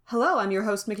Hello, I'm your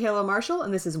host, Michaela Marshall,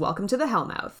 and this is Welcome to the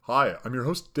Hellmouth. Hi, I'm your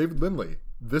host, David Lindley.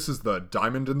 This is the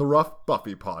Diamond in the Rough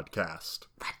Buffy podcast.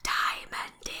 The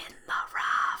Diamond in the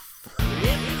Rough.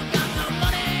 If you got no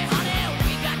money, honey,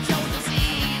 we got your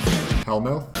disease.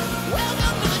 Hellmouth?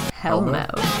 Welcome to the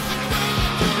Hellmouth.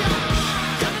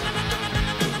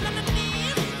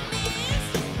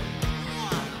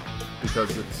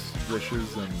 Because it's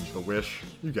wishes and the wish.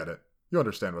 You get it. You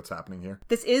understand what's happening here.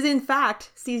 This is, in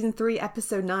fact, Season 3,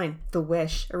 Episode 9, The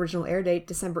Wish. Original air date,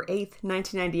 December 8th,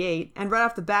 1998. And right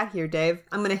off the bat here, Dave,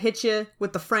 I'm going to hit you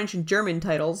with the French and German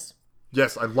titles.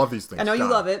 Yes, I love these things. I know you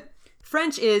God. love it.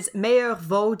 French is Meilleurs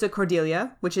Vœux de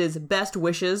Cordelia, which is Best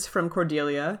Wishes from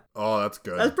Cordelia. Oh, that's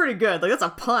good. That's pretty good. Like, that's a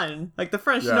pun. Like, the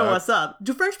French Yeah, know what's up.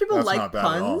 Do French people that's like not bad at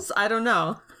all. puns? I don't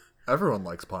know. Everyone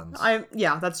likes puns.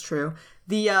 Yeah, that's true.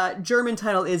 The German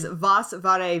title is Was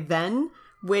wäre wenn,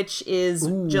 which is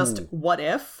just what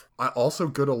if. Also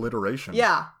good alliteration.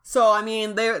 Yeah. So, I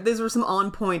mean, these were some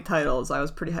on-point titles. I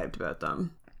was pretty hyped about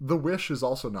them. The wish is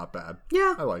also not bad.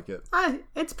 Yeah. I like it.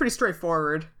 It's pretty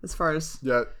straightforward as far as...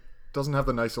 Yeah, it doesn't have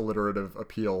the nice alliterative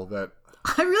appeal that...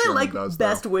 I really German like does,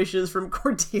 Best though. Wishes from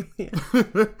Cordelia.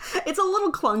 It's a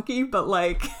little clunky, but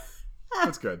like...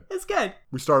 That's good. It's good.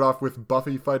 We start off with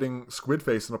Buffy fighting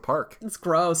Squidface in a park. It's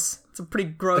gross. It's a pretty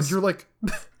gross... And you're like,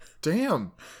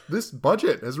 damn, this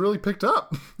budget has really picked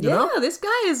up. You know? This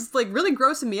guy is like really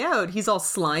grossing me out. He's all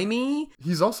slimy.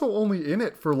 He's also only in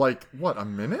it for like, what, a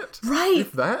minute? Right.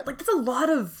 If that? Like, that's a lot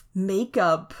of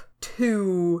makeup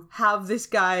to have this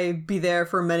guy be there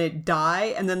for a minute,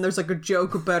 die, and then there's like a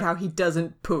joke about how he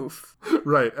doesn't poof.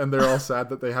 Right, and they're all sad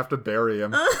that they have to bury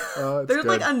him. It's They're good.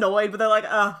 like annoyed, but they're like,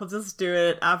 oh, we'll just do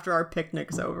it after our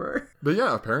picnic's over. But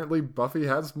yeah, apparently Buffy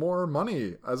has more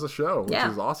money as a show, which Yeah.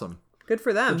 is awesome. Good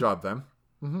for them. Good job, them.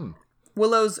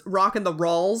 Willow's rocking the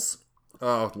rolls.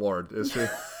 Oh, Lord, is she?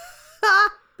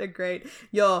 They're great.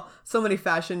 Yo, so many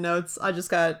fashion notes.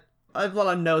 I have a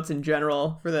lot of notes in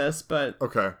general for this, but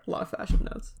Okay. a lot of fashion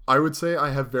notes. I would say I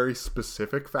have very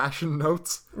specific fashion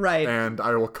notes. Right. And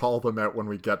I will call them out when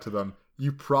we get to them.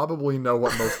 You probably know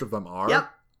what most of them are. Yep.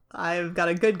 I've got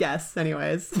a good guess,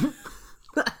 anyways.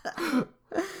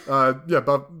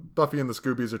 Buffy and the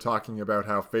Scoobies are talking about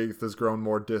how Faith has grown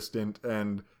more distant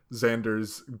and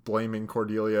Xander's blaming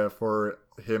Cordelia for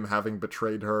him having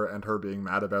betrayed her and her being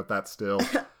mad about that still.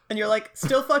 And you're like,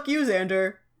 still fuck you,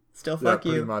 Xander. Still Yeah, fuck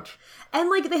pretty you. much. And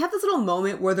like, they have this little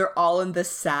moment where they're all in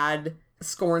this sad,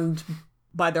 scorned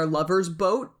by their lovers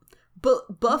boat.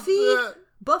 But Buffy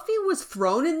was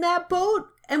thrown in that boat,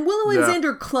 and Willow and Yeah.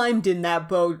 Xander climbed in that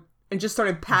boat and just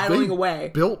started paddling They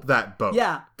away. built that boat.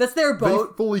 Yeah, that's their They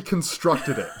boat. fully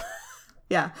constructed it.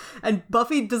 Yeah, and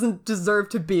Buffy doesn't deserve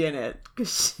to be in it.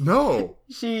 'Cause No.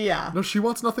 yeah. She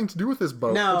wants nothing to do with this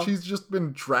boat. No. But she's just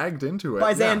been dragged into it.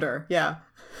 By Yeah, Xander, yeah.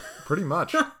 pretty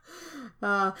much.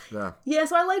 Yeah. Yeah,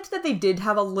 so I liked that they did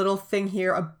have a little thing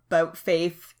here about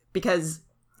Faith because,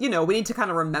 you know, we need to kind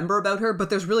of remember about her,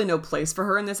 but there's really no place for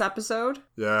her in this episode.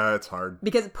 Yeah, it's hard.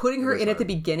 Because putting her is in at the hard.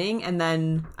 beginning and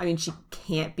then, I mean, she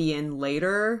can't be in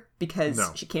later because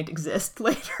No. she can't exist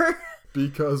later.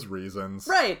 Because reasons.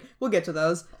 Right, we'll get to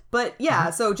those. But yeah,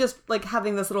 so just like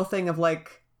having this little thing of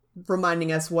like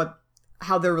reminding us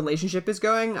how their relationship is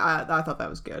going, I thought that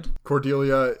was good.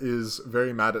 Cordelia is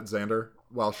very mad at Xander.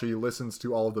 While she listens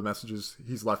to all of the messages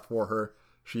he's left for her,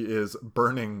 she is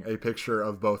burning a picture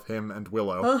of both him and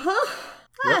Willow.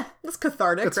 Uh-huh. That's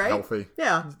cathartic, It's right? healthy.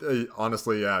 Yeah.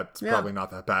 Honestly, yeah, it's probably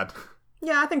not that bad.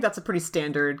 Yeah, I think that's a pretty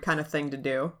standard kind of thing to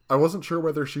do. I wasn't sure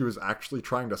whether she was actually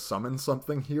trying to summon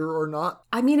something here or not.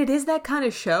 I mean, it is that kind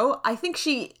of show. I think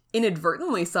she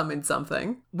inadvertently summoned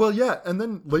something. Well, yeah, and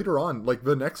then later on, like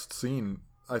the next scene,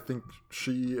 I think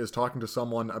she is talking to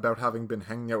someone about having been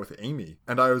hanging out with Amy.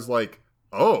 And I was like,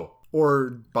 oh. Or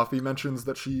Buffy mentions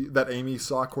that Amy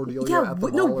saw Cordelia at the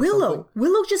mall or Willow. something.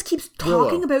 Willow just keeps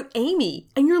talking about Amy.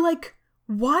 And you're like,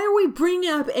 why are we bringing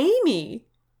up Amy?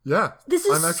 Yeah. This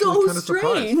is I'm actually so kinda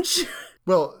surprised. strange.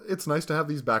 Well, it's nice to have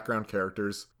these background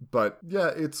characters, but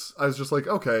yeah, I was just like,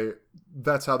 okay,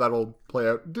 that's how that'll play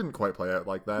out. Didn't quite play out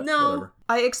like that. No, Whatever.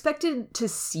 I expected to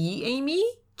see Amy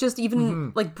just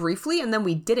even like briefly, and then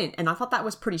we didn't. And I thought that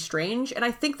was pretty strange. And I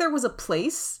think there was a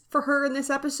place for her in this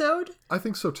episode I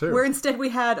think so too. where instead we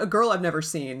had a girl I've never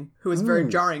seen who was very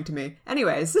jarring to me.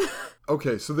 Anyways.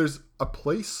 Okay, so there's a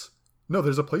place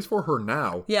for her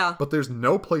now. Yeah. But there's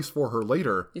no place for her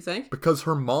later. You think? Because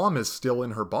her mom is still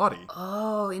in her body.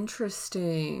 Oh,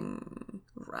 interesting.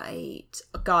 Right.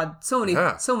 God, so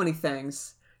many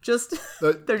things. Just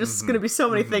there're just gonna be so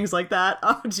many things like that.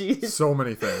 Oh, jeez. So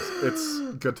many things. It's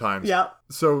good times. Yep.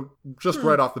 So, just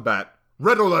right off the bat,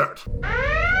 red alert!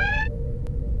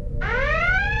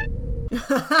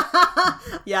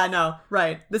 Yeah, no,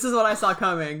 right. This is what I saw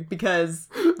coming, because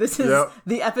this is Yep.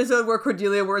 the episode where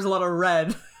Cordelia wears a lot of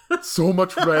red. So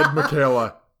much red,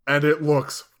 Michaela, and it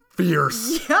looks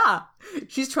fierce. Yeah.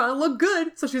 She's trying to look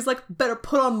good, so she's like, better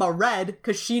put on my red,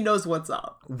 because she knows what's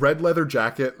up. Red leather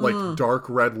jacket, like dark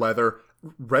red leather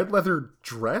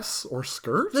dress or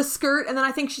skirt? The skirt, and then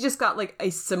I think she just got like a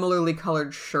similarly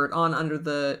colored shirt on under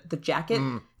the jacket.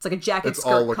 It's like a It's all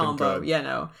jacket-skirt looking combo. good. Yeah,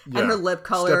 no. Yeah. And her lip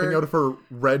color. Stepping out of her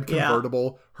red Yeah.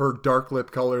 convertible, her dark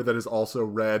lip color that is also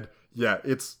red. Yeah,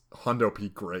 it's Hundo P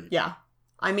great. Yeah.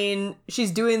 I mean, she's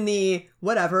doing the,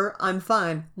 whatever, I'm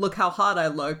fine. Look how hot I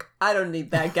look. I don't need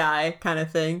that guy kind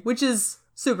of thing, which is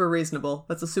super reasonable.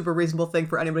 That's a super reasonable thing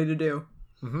for anybody to do.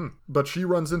 But she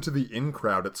runs into the in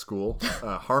crowd at school,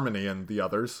 Harmony and the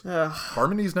others. Ugh.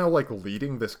 Harmony's now like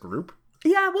leading this group.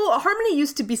 Yeah, well, Harmony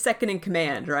used to be second in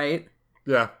command, right?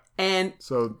 Yeah, And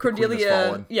so the queen has Cordelia,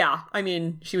 fallen. yeah, I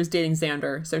mean, she was dating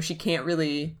Xander, so she can't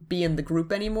really be in the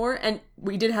group anymore. And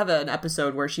we did have an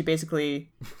episode where she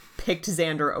basically picked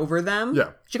Xander over them.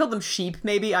 Yeah. She called them sheep,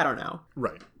 maybe? I don't know.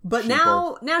 Right. But She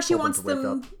now she told wants to wake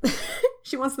them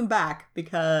she wants them back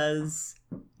because,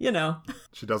 you know.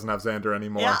 She doesn't have Xander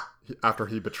anymore Yeah. after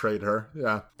he betrayed her.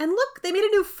 Yeah. And look, they made a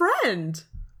new friend.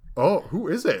 Oh, who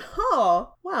is it?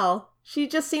 Oh, well, she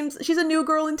just seems, she's a new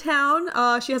girl in town.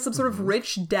 She has some sort of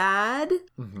rich dad.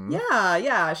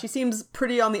 Yeah, she seems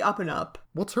pretty on the up and up.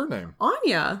 What's her name?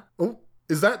 Anya. Oh,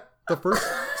 is that the first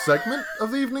segment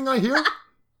of the evening I hear?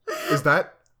 Is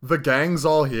that the gang's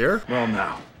all here? Well,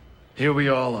 now, here we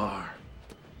all are.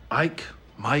 Ike,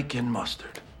 Mike, and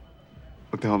Mustard.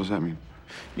 What the hell does that mean?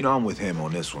 You know, I'm with him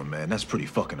on this one, man. That's pretty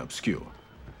fucking obscure.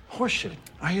 Horseshit.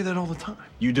 I hear that all the time.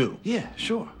 You do? Yeah,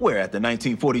 sure. Where, at the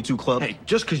 1942 club? Hey,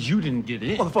 just because you didn't get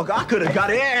in. Motherfucker, I could have got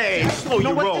it. Hey, slow know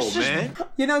your what? roll, This is- man.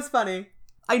 You know, it's funny.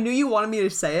 I knew you wanted me to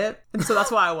say it, and so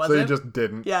that's why I So wasn't. you just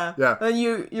didn't. Yeah. Yeah. And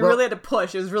you Well- really had to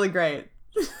push. It was really great.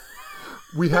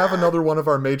 We have another one of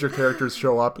our major characters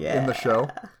show up in the Yeah. show.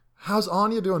 How's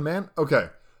Anya doing, man? Okay,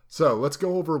 so let's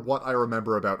go over what I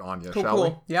remember about Anya, shall we?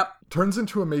 Cool. Yep. Turns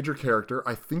into a major character,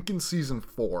 I think in season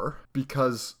 4,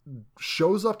 because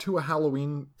shows up to a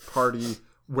Halloween party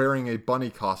wearing a bunny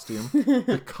costume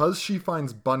because she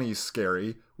finds bunnies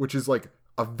scary, which is like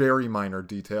a very minor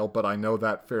detail, but I know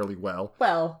that fairly well.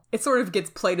 Well, it sort of gets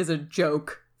played as a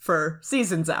joke for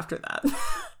seasons after that.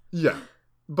 Yeah,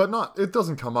 but it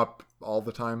doesn't come up all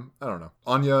the time. I don't know.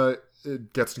 Anya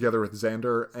gets together with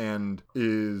Xander and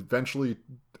eventually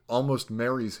almost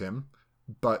marries him,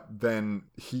 but then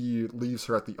he leaves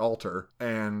her at the altar.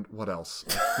 And what else?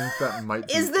 I think that might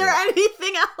be Is there it.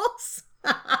 anything else?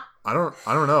 I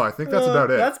don't know. I think that's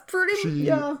about it. That's pretty,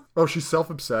 yeah. Oh, she's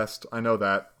self-obsessed. I know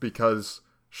that because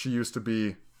she used to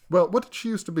be. Well, what did she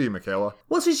used to be, Michaela?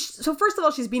 Well, so first of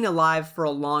all, she's been alive for a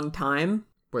long time.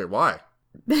 Wait, why?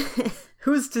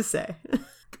 Who's to say?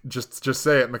 Just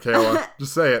say it, Michaela.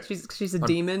 Just say it. She's a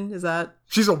demon, is that?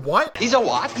 She's a what? He's a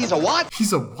what? He's a what?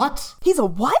 He's a what? He's a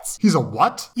what? He's a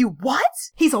what? You what?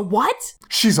 He's a what?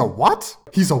 She's a what?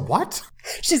 He's a what?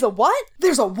 She's a what?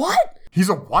 There's a what? He's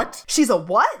a what? She's a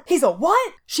what? He's a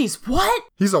what? She's what?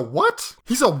 He's a what?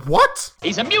 He's a what?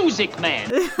 He's a music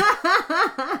man.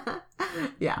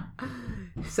 Yeah.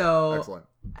 So Excellent.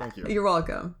 Thank you. you're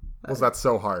welcome. Was that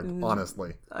so hard,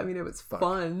 honestly? I mean, it was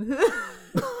fun.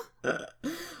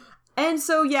 And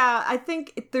so, yeah, I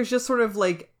think there's just sort of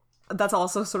like, that's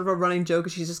also sort of a running joke.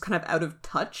 She's just kind of out of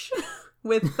touch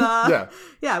with,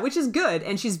 yeah, which is good.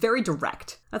 And she's very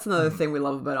direct. That's another thing we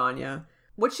love about Anya.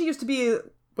 What she used to be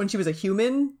when she was a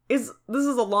human this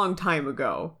is a long time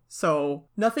ago. So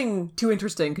nothing too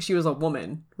interesting because she was a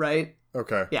woman, right?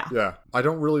 Okay. Yeah. Yeah. I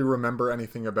don't really remember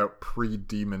anything about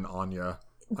pre-demon Anya.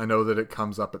 I know that it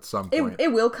comes up at some point.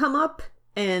 It will come up,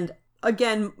 and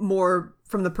again, more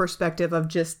from the perspective of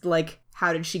just like,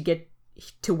 how did she get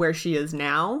to where she is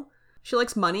now? She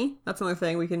likes money. That's another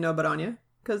thing we can know about Anya,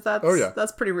 because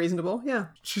that's pretty reasonable. Yeah.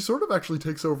 She sort of actually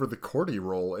takes over the Cordy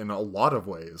role in a lot of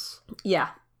ways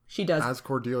Yeah, she does. as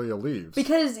Cordelia leaves.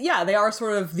 Because, yeah, they are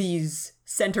sort of these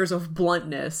centers of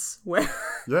bluntness where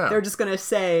Yeah. they're just going to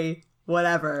say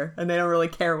whatever, and they don't really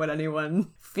care what anyone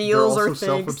They're feels also or thinks.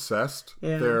 self-obsessed.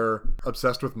 Yeah. They're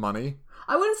obsessed with money.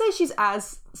 I wouldn't say she's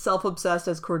as self-obsessed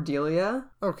as Cordelia.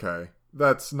 Okay.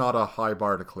 That's not a high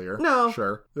bar to clear. No.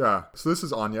 Sure. Yeah. So this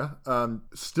is Anya.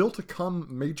 Still to come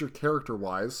major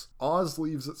character-wise, Oz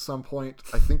leaves at some point,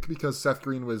 I think because Seth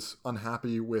Green was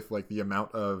unhappy with like the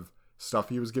amount of stuff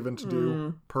he was given to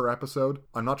do per episode.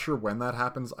 I'm not sure when that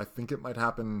happens. I think it might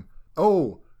happen...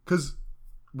 Oh, because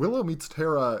Willow meets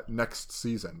Tara next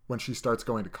season when she starts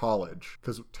going to college,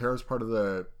 because Tara's part of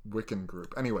the Wiccan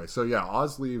group. Anyway, so yeah,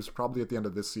 Oz leaves probably at the end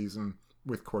of this season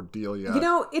with Cordelia. You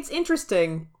know, it's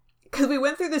interesting, because we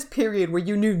went through this period where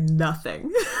you knew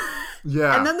nothing.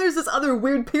 Yeah. And then there's this other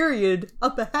weird period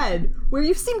up ahead where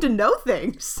you seem to know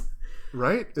things.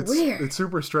 Right? It's Weird. It's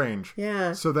super strange.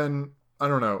 Yeah. So then, I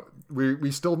don't know,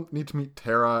 we still need to meet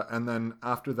Tara, and then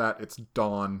after that it's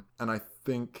Dawn, and I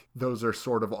think those are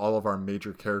sort of all of our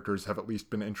major characters have at least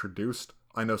been introduced.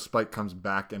 I know Spike comes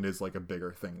back and is like a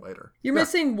bigger thing later. You're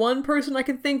missing one person I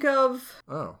can think of.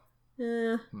 Oh.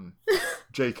 Eh.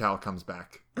 J. Cal comes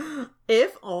back.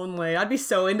 If only. I'd be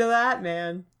so into that,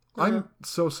 man. I'm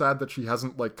so sad that she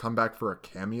hasn't like come back for a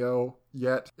cameo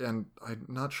yet, and I'm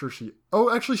not sure she...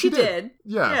 Oh, actually she did.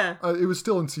 Yeah. It was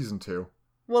still in season 2.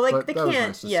 Well, like, But they that was can't,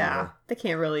 nice to see her. they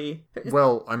can't really...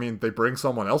 Well, I mean, they bring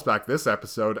someone else back this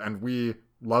episode, and we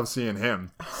love seeing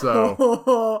him.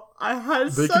 So I had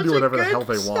they such can do whatever a the good hell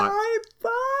they want. time.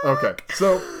 Okay,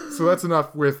 so that's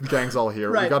enough with Gangs All Here.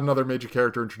 We Right. got another major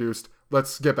character introduced.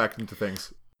 Let's get back into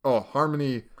things. Oh,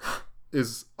 Harmony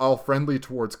is all friendly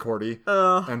towards Cordy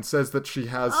and says that she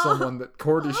has someone that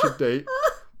Cordy should date,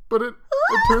 but it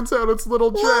turns out it's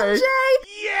Little Jay.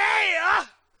 Yeah!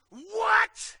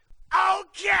 What?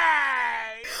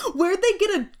 Okay! Where'd they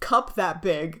get a cup that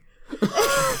big?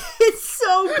 It's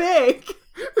so big.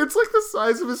 It's like the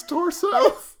size of his torso.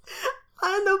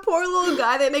 And the poor little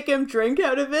guy, they make him drink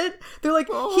out of it. They're like,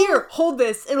 here, hold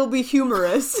this. It'll be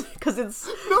humorous. Because it's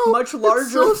much larger.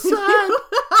 It's so sad.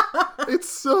 It's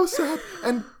so sad.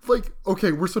 And, like,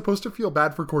 okay, we're supposed to feel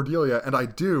bad for Cordelia, and I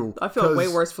do. I feel way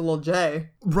worse for little Jay.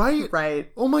 Right?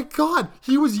 Right. Oh my god,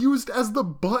 he was used as the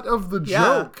butt of the Yeah.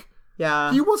 joke.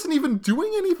 Yeah. He wasn't even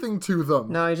doing anything to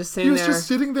them. No, he's just He sitting was there just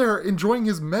sitting there enjoying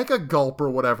his mega gulp or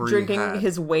whatever he drinking had.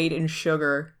 his weight in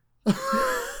sugar.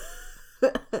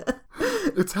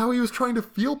 It's how he was trying to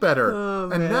feel better.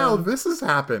 And now this has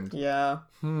happened. Yeah.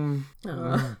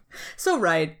 So,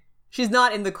 right. She's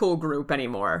not in the cool group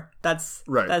anymore. That's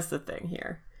the thing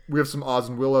here. We have some Oz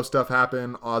and Willow stuff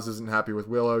happen. Oz isn't happy with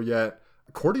Willow yet.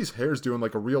 Cordy's hair's doing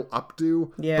like a real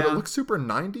updo. Yeah. But it looks super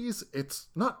 90s. It's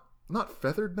not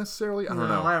feathered necessarily. I don't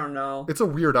know. I don't know. It's a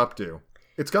weird updo.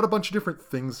 It's got a bunch of different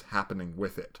things happening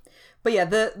with it. But yeah,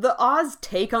 the Oz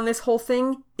take on this whole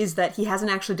thing is that he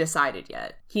hasn't actually decided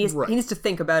yet. He needs to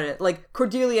think about it. Like,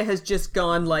 Cordelia has just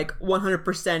gone, like,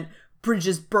 100%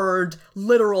 bridges burned,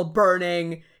 literal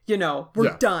burning,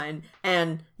 we're done.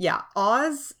 And yeah,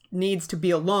 Oz needs to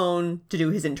be alone to do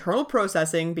his internal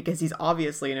processing because he's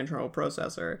obviously an internal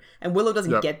processor. And Willow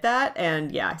doesn't get that,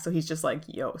 and yeah, so he's just like,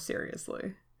 yo,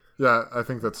 seriously. Yeah, I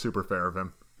think that's super fair of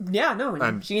him. Yeah, no,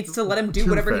 and she needs to let him do too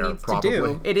whatever fair, he needs probably. to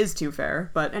do. It is too fair,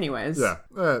 but anyways. Yeah,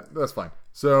 that's fine.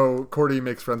 So Cordy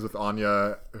makes friends with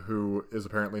Anya, who is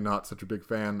apparently not such a big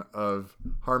fan of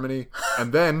Harmony.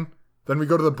 And then we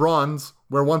go to the Bronze,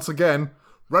 where once again,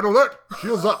 red alert,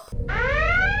 shields up.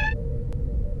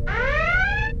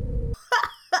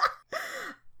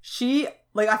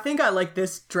 I think I like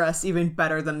this dress even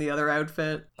better than the other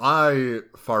outfit. I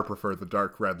far prefer the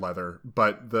dark red leather,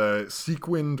 but the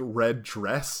sequined red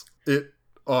dress, it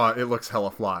looks hella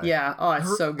fly. Yeah,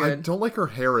 it's so good. I don't like her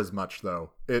hair as much,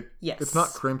 though. Yes. It's not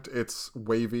crimped, it's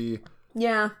wavy.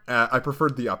 Yeah. I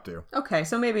preferred the updo. Okay,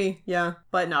 so maybe, yeah.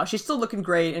 But no, she's still looking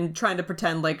great and trying to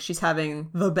pretend like she's having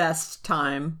the best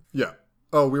time. Yeah.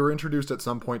 Oh, we were introduced at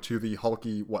some point to the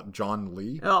hulky, John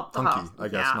Lee? Hunky, I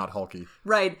guess, yeah. not hulky.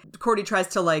 Right. Cordy tries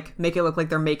to, like, make it look like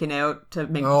they're making out to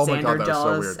make Oh my Xander God, that was so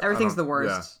jealous. weird. Everything's the Yeah.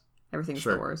 worst. Everything's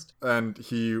the worst. And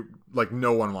he,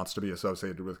 no one wants to be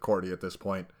associated with Cordy at this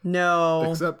point.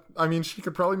 No. Except, I mean, she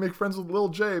could probably make friends with Lil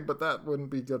J, but that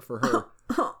wouldn't be good for her.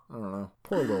 I don't know.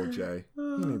 Poor Lil J. He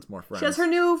needs more friends. She has her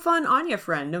new fun Anya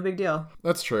friend. No big deal.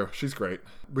 That's true. She's great.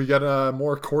 We get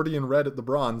more Cordy and Red at the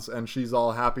Bronze, and she's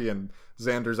all happy, and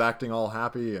Xander's acting all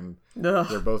happy, and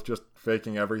they're both just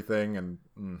faking everything, and...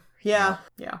 Yeah.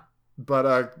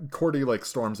 But Cordy,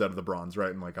 storms out of the Bronze,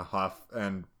 right, in, a huff,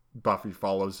 and Buffy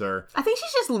follows her. I think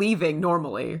she's just leaving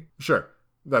normally. Sure.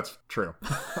 That's true,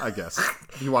 I guess.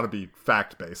 If you want to be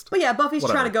fact-based. But yeah, Buffy's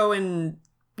Whatever. trying to go and,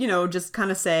 just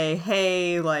kind of say,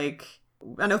 hey,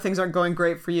 I know things aren't going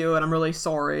great for you and I'm really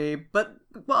sorry. But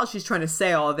while she's trying to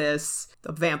say all this,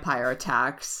 the vampire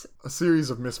attacks. A series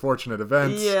of misfortunate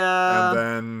events. Yeah. And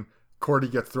then Cordy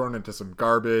gets thrown into some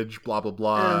garbage, blah, blah,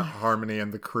 blah. Harmony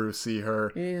and the crew see her,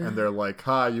 and they're like,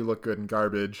 ha, you look good in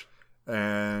garbage.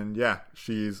 And yeah,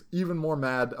 she's even more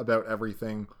mad about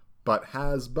everything, but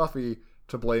has Buffy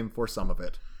to blame for some of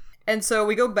it. And so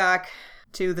we go back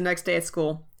to the next day at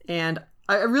school, and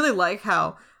I really like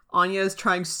how Anya's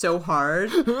trying so hard.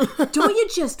 Don't you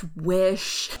just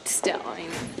wish? Still, I mean,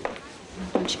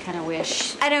 don't you kind of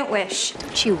wish? I don't wish.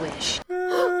 Don't you wish?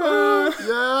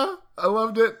 Yeah, I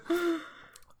loved it.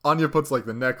 Anya puts like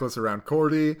the necklace around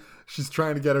Cordy. She's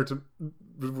trying to get her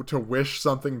to wish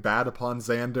something bad upon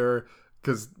Xander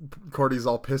because Cordy's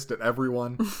all pissed at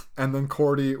everyone. And then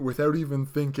Cordy, without even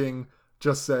thinking,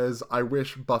 just says, "I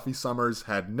wish Buffy Summers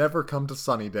had never come to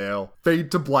Sunnydale." Fade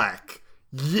to black.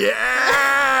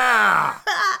 Yeah!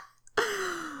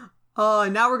 Oh,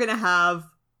 and now we're gonna have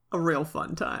a real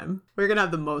fun time. We're gonna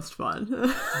have the most fun.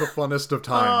 The funnest of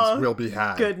times will be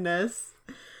had. Goodness.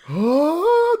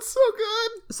 Oh, it's so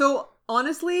good. So,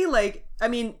 honestly, like, I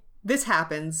mean, this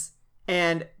happens,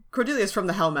 and Cordelia's from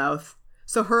the Hellmouth,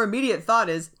 so her immediate thought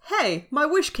is, hey, my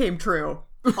wish came true.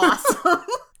 Awesome.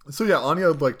 So yeah,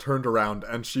 Anya like turned around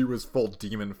and she was full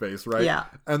demon face, right? Yeah.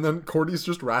 And then Cordy's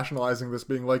just rationalizing this,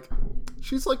 being like,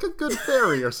 she's like a good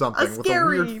fairy or something A with a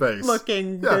weird face.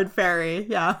 looking good fairy,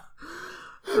 yeah.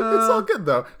 It's all good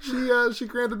though. She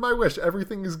granted my wish.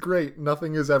 Everything is great.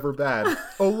 Nothing is ever bad.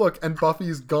 Oh look, and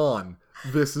Buffy's gone.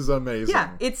 This is amazing.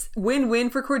 Yeah, it's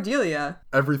win-win for Cordelia.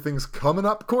 Everything's coming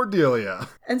up, Cordelia.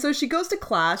 And so she goes to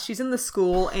class, she's in the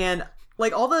school, and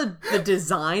like all the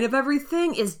design of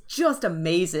everything is just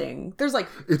amazing. There's like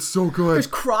It's so good. there's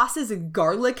crosses and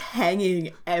garlic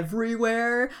hanging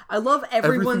everywhere. I love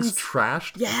Everything's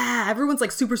trashed. Yeah, everyone's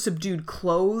like super subdued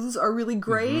clothes are really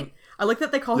great. I like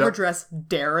that they call her Yep. dress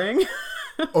daring.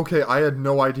 Okay, I had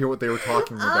no idea what they were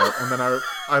talking about, and then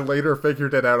I later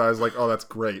figured it out. I was like, oh, that's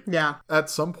great. Yeah. At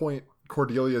some point,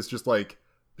 Cordelia is just like,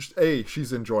 A,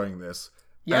 she's enjoying this.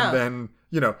 Yeah. And then,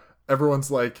 you know,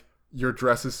 everyone's like, your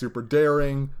dress is super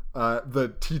daring.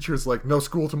 The teacher's like, no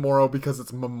school tomorrow because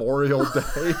it's Memorial Day.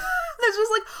 There's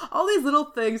just like all these little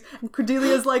things. And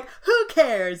Cordelia's like, who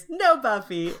cares? No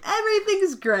Buffy.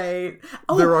 Everything's great.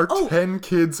 Oh, There are 10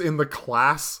 kids in the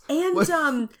class.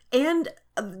 And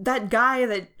that guy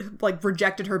that like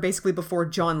rejected her basically before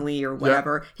John Lee or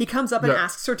whatever, he comes up and Yeah.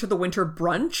 asks her to the winter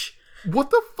brunch. What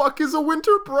the fuck is a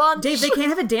winter brunch? Dave, they can't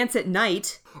have a dance at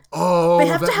night. Oh, They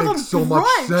have that to have makes a so brunch.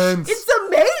 much sense. It's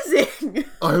amazing.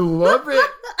 I love it.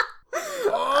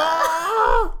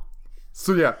 Ah!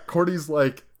 So yeah, Cordy's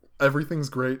like, everything's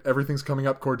great. Everything's coming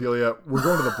up, Cordelia. We're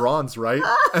going to the Bronze, right?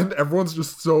 And everyone's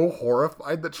just so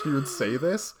horrified that she would say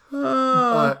this.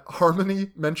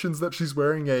 Harmony mentions that she's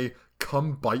wearing a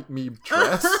 "come bite me"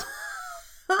 dress.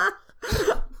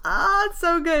 It's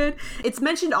so good. It's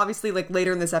mentioned obviously like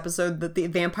later in this episode that the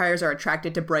vampires are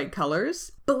attracted to bright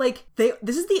colors, but like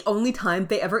this is the only time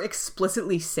they ever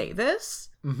explicitly say this.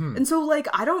 Mm-hmm. And so like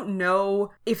I don't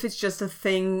know if it's just a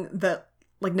thing that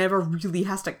like never really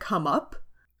has to come up.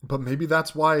 But maybe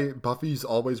that's why Buffy's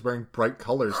always wearing bright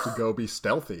colors to go be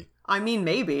stealthy. I mean,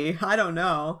 maybe. I don't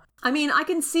know. I mean, I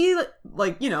can see that,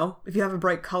 like, you know, if you have a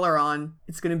bright color on,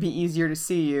 it's going to be easier to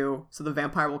see you, so the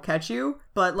vampire will catch you.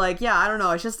 But, like, yeah, I don't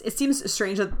know. It's just, it seems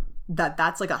strange that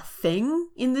that's, like, a thing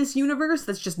in this universe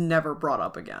that's just never brought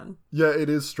up again. Yeah, it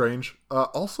is strange.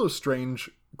 Also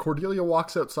strange, Cordelia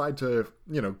walks outside to,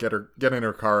 you know, get in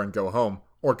her car and go home,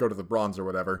 or go to the Bronze or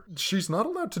whatever. She's not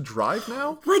allowed to drive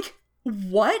now? Like,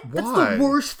 what? Why? That's the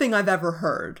worst thing I've ever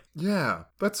heard. Yeah,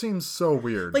 that seems so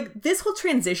weird. Like, this whole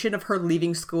transition of her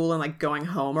leaving school and, like, going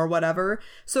home or whatever.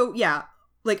 So, yeah,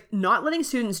 like, not letting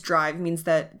students drive means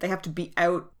that they have to be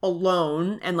out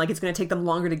alone and, like, it's going to take them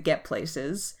longer to get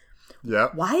places. Yeah.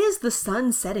 Why is the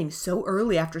sun setting so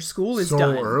early after school is so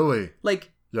done? early.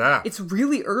 Like, Yeah. it's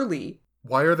really early.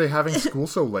 Why are they having school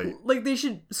so late? Like,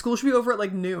 school should be over at,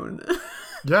 like, noon.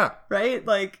 Yeah. Right?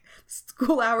 Like,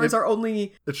 school hours are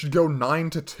only... It should go 9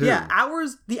 to 2. Yeah,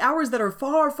 the hours that are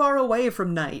far, far away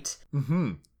from night.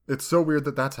 Mm-hmm. It's so weird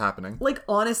that that's happening. Like,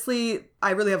 honestly,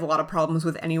 I really have a lot of problems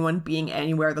with anyone being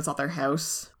anywhere that's not their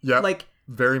house. Yeah. Like,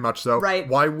 very much so. Right.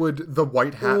 Why would the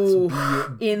White Hats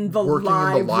be in the working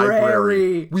library. in the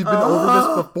library? We've been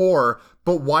over this before,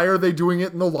 but why are they doing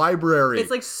it in the library?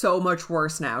 it's like so much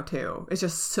worse now, too. It's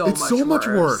just so It's much so worse. much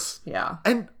worse. Yeah.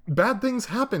 And bad things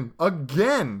happen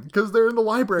again because they're in the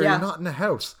library Yeah. and not in a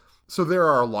house. So there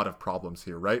are a lot of problems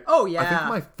here, right? Oh, yeah. I think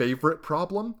my favorite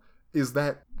problem is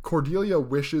that Cordelia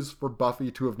wishes for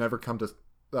Buffy to have never come to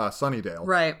Sunnydale.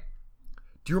 Right.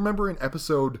 Do you remember in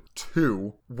episode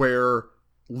 2 where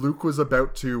Luke was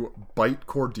about to bite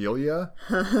Cordelia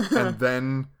and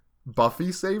then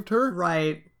Buffy saved her?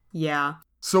 Right. Yeah.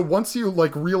 So once you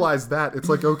like realize that, it's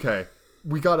like, okay,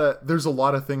 there's a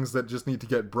lot of things that just need to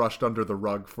get brushed under the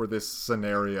rug for this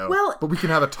scenario. Well- but we can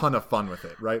have a ton of fun with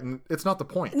it, right? And it's not the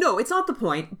point. No, it's not the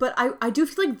point, but I do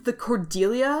feel like the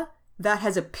Cordelia that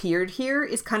has appeared here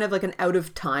is kind of like an out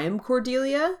of time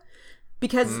Cordelia.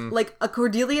 Because, like, a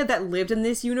Cordelia that lived in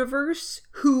this universe,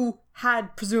 who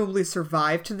had presumably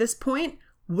survived to this point,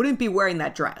 wouldn't be wearing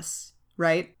that dress,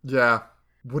 right? Yeah.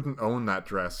 Wouldn't own that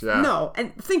dress, yeah. No,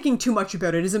 and thinking too much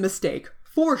about it is a mistake.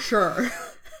 For sure.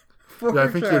 I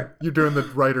think you're doing the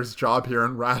writer's job here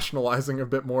and rationalizing a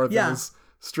bit more than is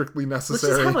strictly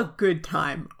necessary. Let's just have a good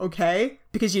time, okay?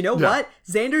 Because you know what?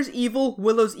 Xander's evil,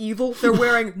 Willow's evil, they're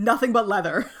wearing nothing but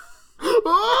leather.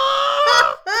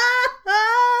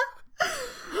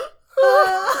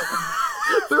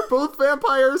 They're both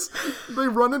vampires. They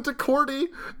run into Cordy,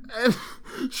 and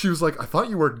she was like, I thought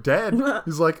you were dead.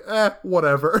 He's like,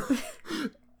 whatever.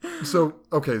 So,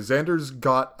 okay, Xander's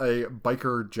got a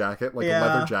biker jacket, like a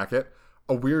leather jacket,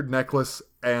 a weird necklace,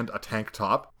 and a tank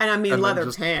top. And I mean and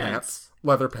leather pants.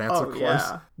 Leather pants, of course.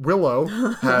 Yeah. Willow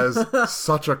has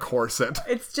such a corset.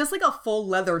 It's just like a full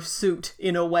leather suit,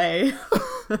 in a way.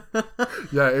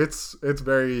 Yeah, it's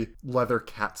very leather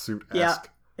catsuit-esque.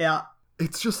 Yeah.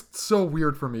 It's just so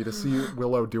weird for me to see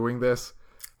Willow doing this.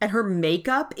 And her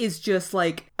makeup is just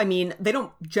like, I mean, they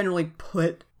don't generally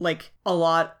put like a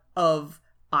lot of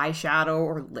eyeshadow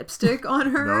or lipstick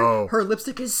on her. No. Her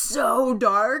lipstick is so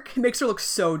dark. It makes her look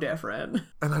so different.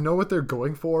 And I know what they're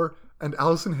going for, and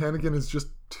Alyson Hannigan is just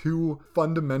too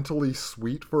fundamentally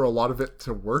sweet for a lot of it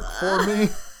to work for me.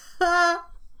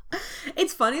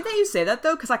 It's funny that you say that,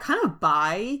 though, because I kind of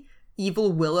buy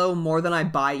Evil Willow more than I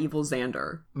buy Evil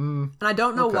Xander. And I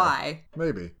don't know why.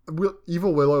 Maybe.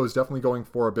 Evil Willow is definitely going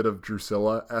for a bit of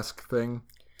Drusilla-esque thing.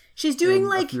 She's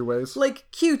doing a few ways. like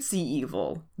cutesy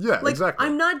evil. Yeah, like, exactly.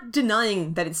 I'm not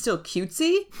denying that it's still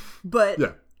cutesy, but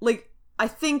like I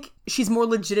think she's more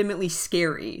legitimately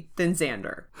scary than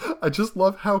Xander. I just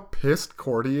love how pissed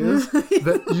Cordy is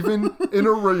that even in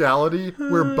a reality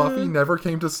where Buffy never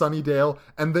came to Sunnydale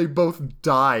and they both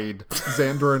died,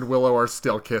 Xander and Willow are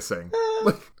still kissing.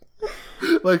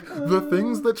 Like the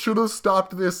things that should have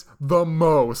stopped this the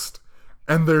most,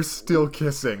 and they're still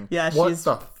kissing. Yeah, what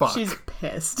the fuck? She's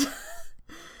pissed.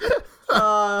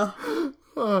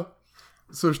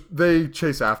 So they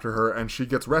chase after her, and she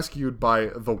gets rescued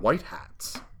by the White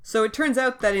Hats. So it turns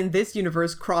out that in this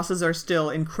universe, crosses are still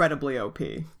incredibly OP.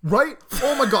 Right?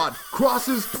 Oh my god,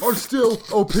 crosses are still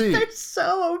OP. They're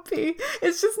so OP.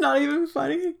 It's just not even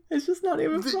funny. It's just not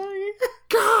even funny.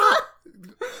 God!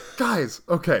 Guys,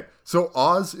 okay. So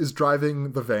Oz is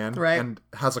driving the van and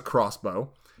has a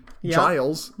crossbow. Yep.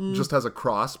 Giles just has a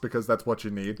cross because that's what you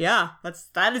need. Yeah,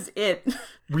 that is it.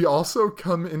 We also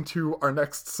come into our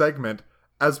next segment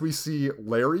as we see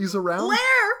Larry's around.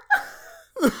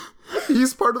 Lair!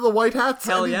 He's part of the White Hats,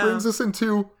 Hell and he brings us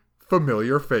into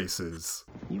familiar faces.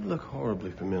 You look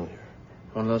horribly familiar.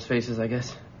 One of those faces, I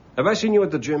guess. Have I seen you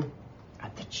at the gym?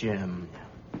 At the gym.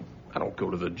 I don't go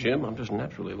to the gym. I'm just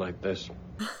naturally like this.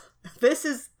 This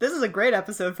is a great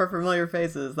episode for familiar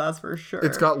faces, that's for sure.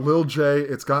 It's got Lil J,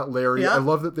 it's got Larry. I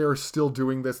love that they're still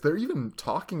doing this. They're even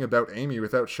talking about Amy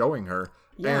without showing her.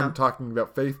 And talking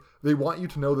about Faith. They want you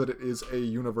to know that it is a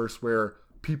universe where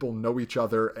people know each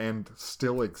other and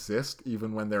still exist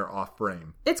even when they're off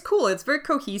frame. It's cool. It's very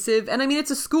cohesive. And I mean,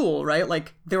 it's a school, right?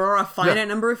 Like, there are a finite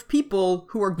number of people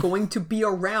who are going to be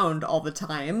around all the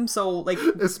time. So, like...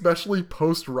 Especially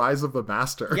post Rise of the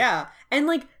Master. Yeah. And,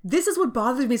 like, this is what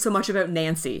bothers me so much about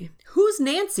Nancy. Who's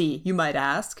Nancy, you might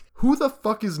ask? Who the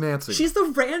fuck is Nancy? She's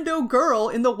the rando girl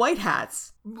in the White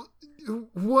Hats.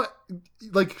 What?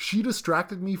 Like, she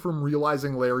distracted me from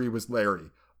realizing Larry was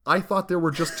Larry. I thought there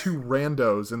were just two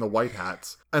randos in the White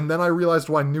Hats, and then I realized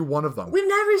I knew one of them. We've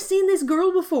never seen this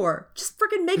girl before. Just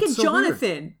freaking make it so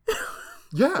Jonathan.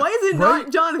 Yeah. Why is it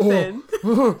not Jonathan?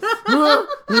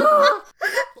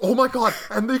 Oh my god,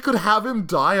 and they could have him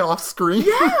die off screen.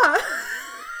 Yeah.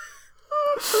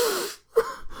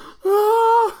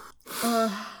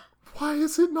 Why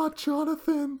is it not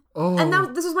Jonathan? Oh. And now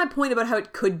this is my point about how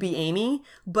it could be Amy,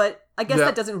 but I guess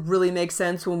that doesn't really make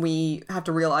sense when we have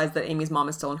to realize that Amy's mom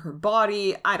is still in her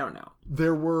body. I don't know.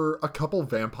 There were a couple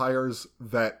vampires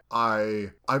that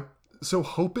so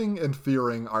hoping and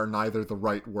fearing are neither the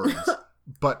right words,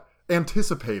 but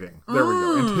anticipating. There we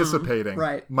go. Anticipating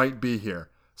might be here.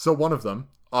 So one of them,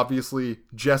 obviously,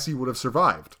 Jesse would have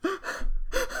survived.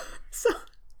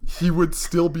 He would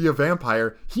still be a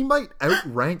vampire. He might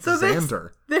outrank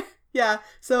Xander.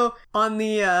 So on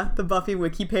the Buffy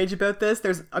wiki page about this,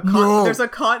 there's a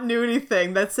continuity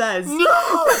thing that says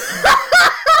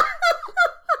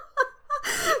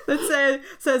that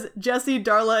says Jesse,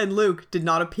 Darla, and Luke did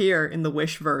not appear in the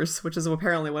Wish verse, which is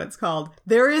apparently what it's called.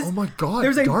 There is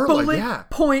there's a Darla, bullet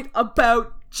point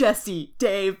about Jesse,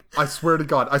 Dave. I swear to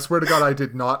God, I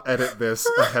did not edit this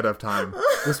ahead of time.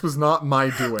 This was not my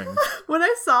doing. When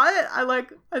I saw it,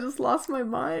 I just lost my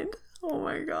mind. Oh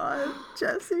my god,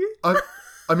 Jesse.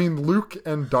 I mean, Luke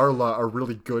and Darla are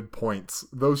really good points.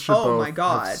 Those should both my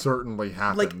god. have certainly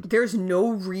happened. Like, there's no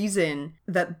reason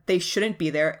that they shouldn't be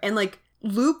there. And, like,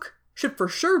 Luke should for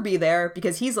sure be there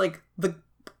because he's, like, the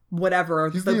whatever.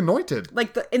 He's the anointed.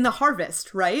 Like, in the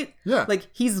harvest, right? Yeah. Like,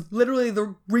 he's literally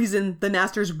the reason the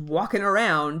Master's walking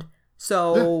around.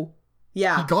 So,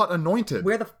 yeah. He got anointed.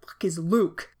 Where the fuck is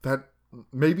Luke? That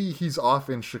maybe he's off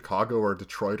in Chicago or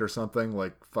Detroit or something,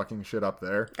 like, fucking shit up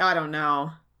there. I don't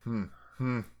know.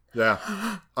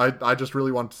 Yeah. I just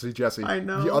really wanted to see Jesse. I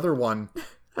know. The other one,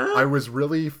 I was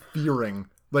really fearing,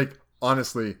 like,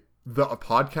 honestly, the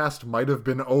podcast might have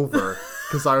been over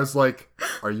because I was like,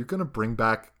 are you going to bring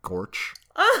back Gorch?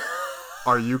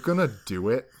 Are you going to do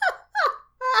it?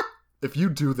 If you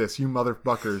do this, you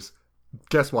motherfuckers,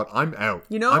 guess what? I'm out.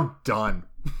 You know? I'm done.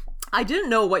 I didn't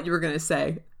know what you were going to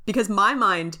say because my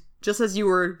mind, just as you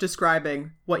were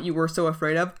describing what you were so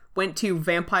afraid of, went to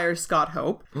Vampire Scott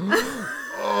Hope.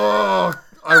 Oh,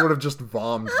 I would have just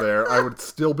vommed there. I would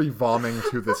still be vomiting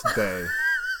to this day.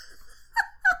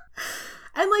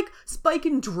 And, like, Spike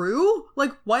and Drew?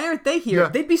 Like, why aren't they here? Yeah.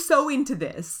 They'd be so into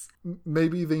this.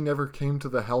 Maybe they never came to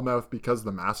the Hellmouth because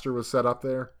the Master was set up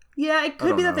there. Yeah, it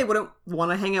could be that know. they wouldn't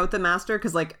want to hang out with the Master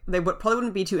because, like, they probably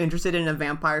wouldn't be too interested in a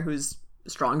vampire who's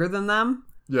stronger than them.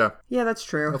 Yeah. Yeah, that's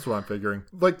true. That's what I'm figuring.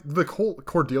 Like, the whole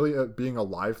Cordelia being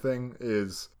alive thing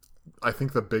is, I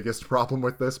think, the biggest problem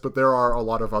with this, but there are a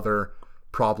lot of other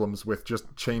problems with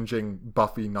just changing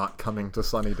Buffy not coming to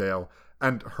Sunnydale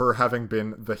and her having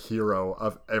been the hero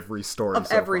of every story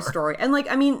Of every story. And, like,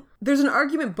 I mean, there's an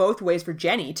argument both ways for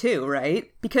Jenny, too,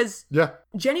 right? Because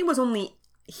Jenny was only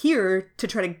here to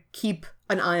try to keep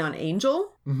an eye on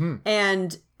Angel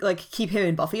and, like, keep him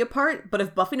and Buffy apart. But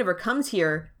if Buffy never comes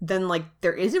here, then, like,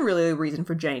 there isn't really a reason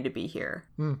for Jenny to be here.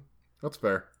 That's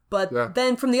fair. But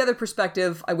then from the other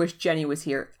perspective, I wish Jenny was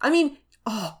here. I mean,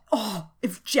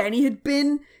 if Jenny had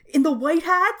been in the White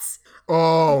Hats.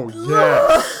 Oh,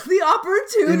 yes. The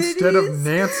opportunities. Instead of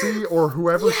Nancy or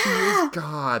whoever she is.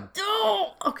 God.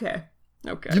 Oh, okay.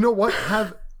 You know what?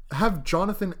 Have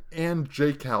Jonathan and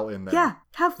J-Cal in there. Yeah,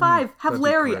 have five. Have that'd be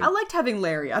Larry. great. I liked having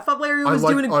Larry. I thought Larry was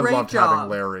doing a great I loved job. having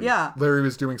Larry. Yeah. Larry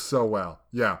was doing so well.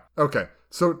 Yeah. Okay.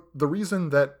 So the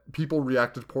reason that people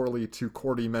reacted poorly to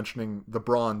Cordy mentioning the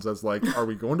Bronze as like, are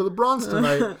we going to the Bronze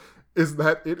tonight? Is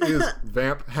that it is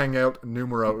Vamp Hangout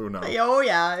numero uno. Oh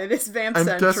yeah, it is Vamp and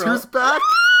Central. Guess who's back?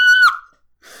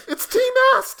 It's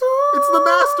T-Mast! It's the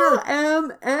Master!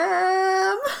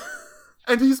 M.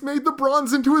 And he's made the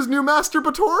Bronze into his new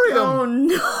masturbatorium! Oh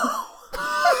no!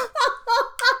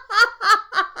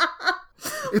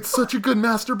 It's such a good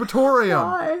masturbatorium!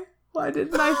 Why? Why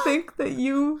didn't I think that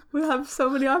you would have so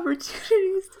many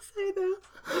opportunities to say this?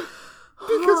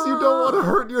 Because you don't want to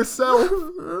hurt yourself,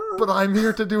 but I'm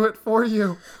here to do it for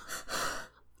you.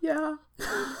 Yeah.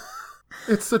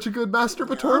 It's such a good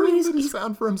masturbatorium that he's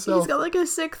found for himself. He's got like a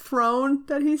sick throne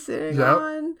that he's sitting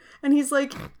on, and he's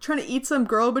like trying to eat some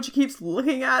girl, but she keeps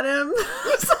looking at him.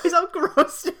 So he's all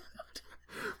grossed out.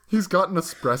 He's got an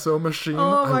espresso machine.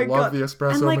 Oh my I love God. the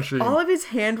espresso and, like, machine. all of his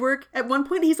handwork, at one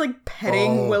point he's like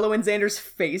petting Willow and Xander's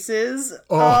faces.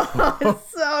 Oh.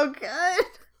 It's so good.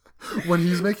 When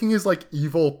he's making his like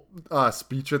evil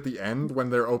speech at the end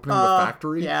when they're opening the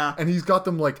factory, and he's got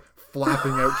them like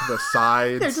flapping out to the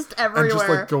sides. They're just everywhere. And just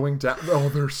like going down. Oh,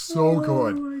 they're so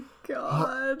good. Oh my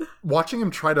God. Watching him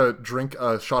try to drink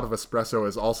a shot of espresso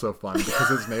is also fun because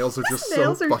his nails are just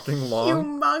so fucking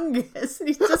long. Humongous. And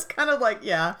he's just kind of like,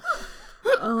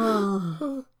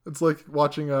 It's like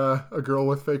watching a girl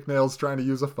with fake nails trying to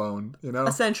use a phone, you know?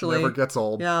 Essentially. Never gets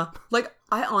old. Yeah. Like,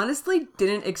 I honestly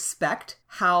didn't expect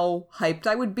how hyped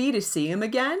I would be to see him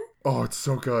again. Oh, it's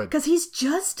so good. Because he's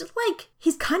just, like,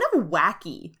 he's kind of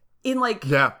wacky. In like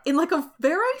a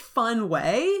very fun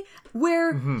way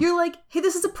where you're like, hey,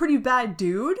 this is a pretty bad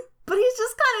dude, but he's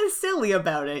just kind of silly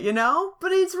about it, you know?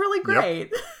 But he's really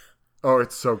great. Yep. Oh,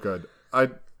 it's so good. I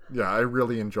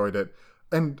really enjoyed it.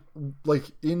 And like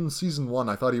in season 1,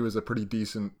 I thought he was a pretty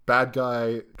decent bad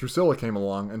guy. Drusilla came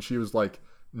along and she was like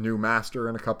new master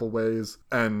in a couple ways,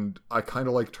 and I kind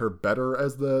of liked her better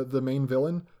as the main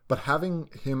villain, but having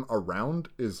him around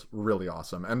is really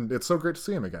awesome, and it's so great to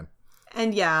see him again.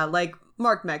 And yeah, like,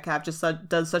 Mark Metcalf just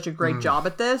does such a great job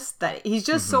at this that he's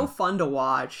just so fun to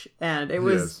watch. And it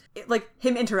was, like,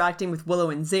 him interacting with Willow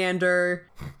and Xander,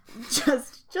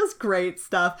 just great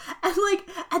stuff. And, like,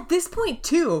 at this point,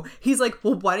 too, he's like,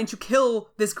 well, why didn't you kill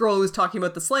this girl who's talking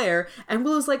about the Slayer? And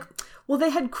Willow's like, well,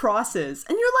 they had crosses.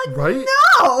 And you're like, right?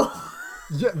 No!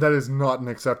 Yeah, that is not an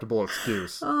acceptable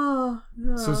excuse. Oh,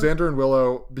 no. So Xander and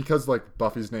Willow, because like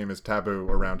Buffy's name is taboo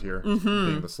around here,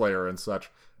 being the Slayer and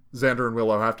such, Xander and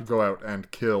Willow have to go out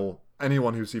and kill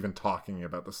anyone who's even talking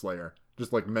about the Slayer.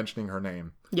 Just like mentioning her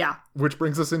name. Yeah. Which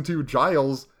brings us into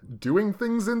Giles doing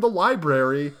things in the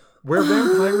library where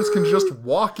vampires can just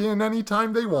walk in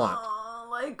anytime they want.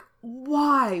 Like,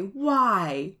 why?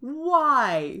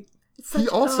 He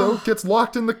also gets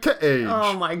locked in the cage.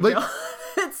 Oh my god.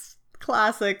 It's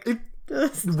classic.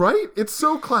 Right? It's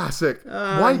so classic.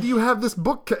 Why do you have this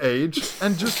book cage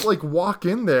and just like walk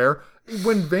in there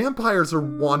when vampires are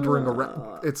wandering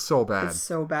around? It's so bad. It's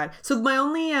so bad. So my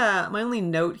only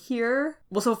note here.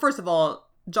 Well, so first of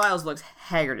all, Giles looks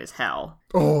haggard as hell.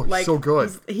 Oh, like, so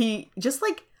good. He just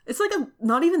like it's like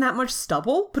not even that much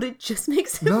stubble, but it just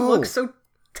makes him look so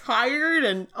tired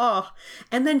and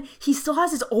then he still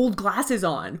has his old glasses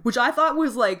on, which I thought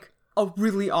was like a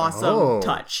really awesome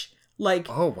touch. Like,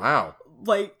 oh wow.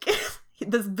 Like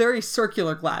this very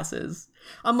circular glasses.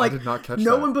 I'm like, I did not catch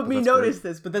no that, one but me that's noticed great.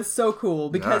 this, but that's so cool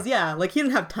because like he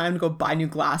didn't have time to go buy new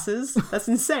glasses. That's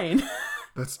insane.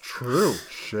 That's true.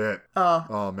 Shit.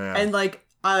 Oh man. And like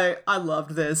I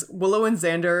loved this. Willow and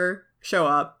Xander show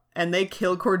up and they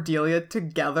kill Cordelia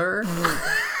together.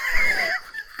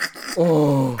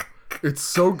 Oh, it's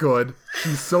so good.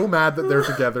 She's so mad that they're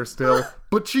together still,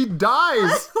 but she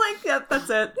dies. Like, yep, that's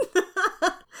it.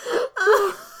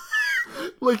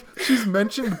 Like, she's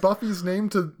mentioned Buffy's name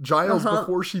to Giles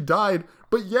before she died,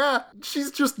 but yeah,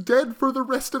 she's just dead for the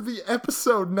rest of the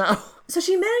episode now. So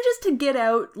she manages to get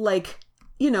out, like,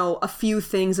 you know, a few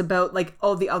things about, like,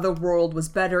 oh, the other world was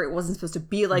better. It wasn't supposed to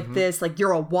be like this. Like,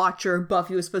 you're a watcher.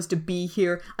 Buffy was supposed to be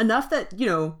here. Enough that, you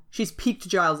know, she's piqued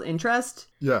Giles' interest.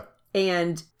 Yeah.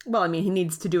 And, well, I mean, he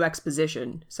needs to do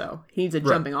exposition, so he needs a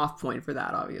jumping off point for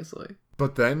that, obviously.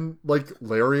 But then, like,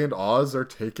 Larry and Oz are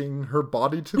taking her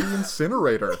body to the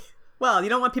incinerator. Well, you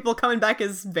don't want people coming back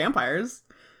as vampires.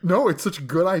 No, it's such a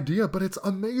good idea, but it's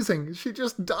amazing. She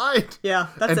just died. Yeah,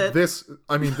 that's it.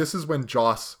 And this is when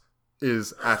Joss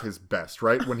is at his best,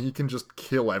 right? When he can just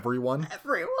kill everyone.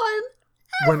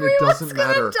 When it doesn't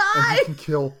matter. And he can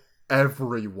kill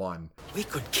everyone. We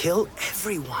could kill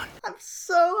everyone. I'm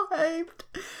so hyped.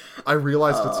 I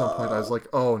realized at some point, I was like,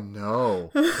 oh no.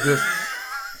 This,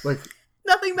 like...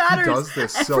 Nothing matters. He does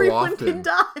this Everyone so often. Can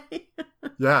die.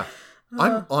 Yeah.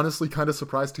 I'm honestly kind of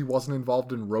surprised he wasn't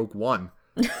involved in Rogue One.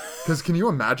 Because can you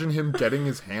imagine him getting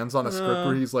his hands on a script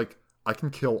where he's like, I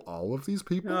can kill all of these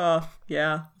people? Oh,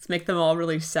 yeah. Let's make them all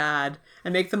really sad.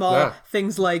 And make them all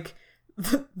things like,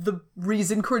 the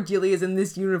reason Cordelia is in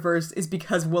this universe is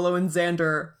because Willow and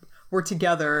Xander were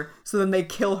together, so then they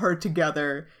kill her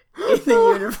together in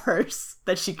the universe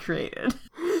that she created.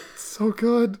 So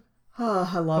good.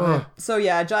 Oh, I love it. So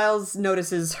yeah, Giles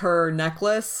notices her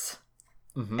necklace,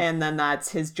 and then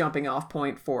that's his jumping off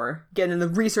point for getting in the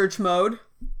research mode.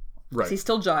 Right. He's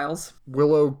still Giles.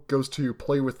 Willow goes to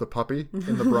play with the puppy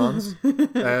in the bronze,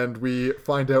 and we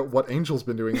find out what Angel's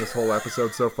been doing this whole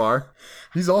episode so far.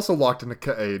 He's also locked in a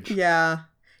cage. Yeah.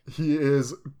 He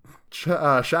is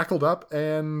shackled up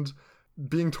and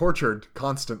being tortured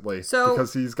constantly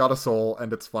because he's got a soul,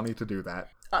 and it's funny to do that.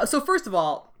 So first of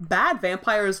all, bad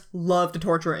vampires love to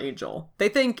torture Angel. They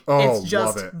think it's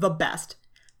just the best.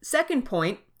 Second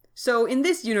point, so in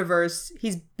this universe,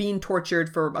 he's being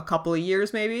tortured for a couple of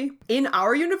years, maybe. In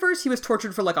our universe, he was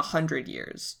tortured for like 100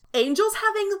 years. Angel's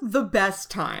having the best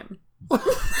time.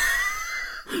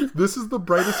 This is the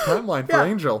brightest timeline for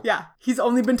Angel. Yeah, he's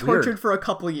only been tortured for a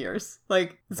couple of years.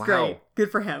 Like, it's great. Good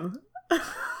for him.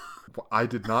 I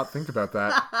did not think about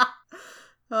that.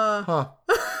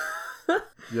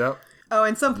 Yep. Oh,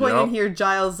 and some point in here,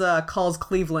 Giles calls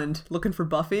Cleveland looking for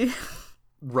Buffy.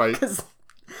 Right. Because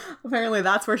apparently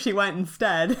that's where she went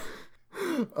instead.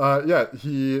 Yeah,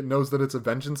 he knows that it's a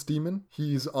vengeance demon.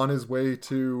 He's on his way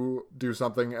to do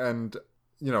something and,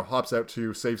 you know, hops out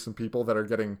to save some people that are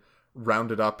getting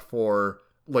rounded up for,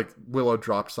 like, Willow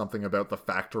dropped something about the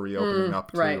factory opening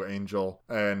up to Angel.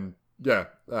 And, yeah,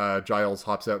 Giles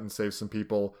hops out and saves some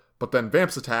people. But then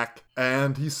vamps attack,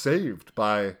 and he's saved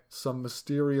by some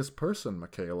mysterious person,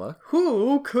 Michaela.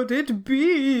 Who could it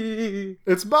be?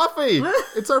 It's Buffy!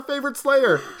 It's our favorite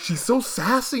Slayer. She's so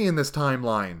sassy in this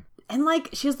timeline. And, like,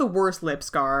 she has the worst lip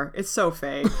scar. It's so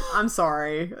fake. I'm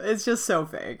sorry. It's just so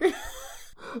fake.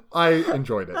 I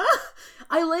enjoyed it.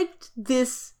 I liked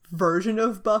this version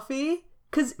of Buffy,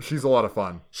 because... she's a lot of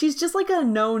fun. She's just like a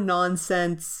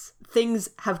no-nonsense. Things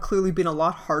have clearly been a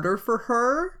lot harder for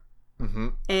her. Mm-hmm.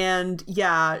 And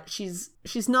yeah, she's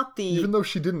not the... even though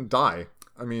she didn't die.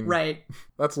 I mean... right.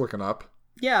 That's looking up.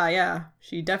 Yeah.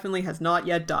 She definitely has not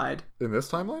yet died. In this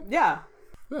timeline? Yeah.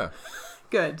 Yeah.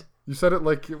 Good. You said it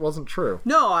like it wasn't true.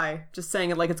 No, I just saying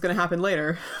it like it's going to happen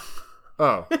later.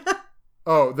 Oh.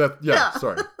 Oh, yeah.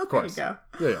 Sorry. Of course. There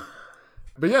you Yeah.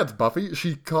 But yeah, it's Buffy.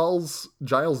 She calls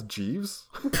Giles Jeeves.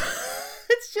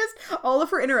 It's just all of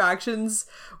her interactions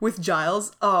with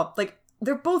Giles. Like,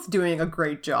 they're both doing a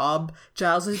great job.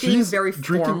 Giles is being very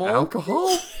drinking formal. Alcohol?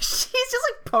 She's just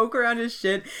like poke around his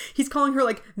shit. He's calling her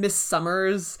like Miss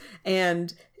Summers,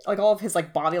 and like all of his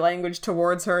like body language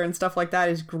towards her and stuff like that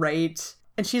is great.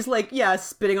 And she's like, yeah,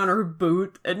 spitting on her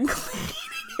boot and cleaning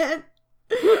it.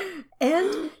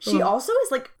 And she also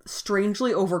is like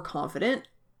strangely overconfident.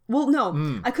 Well,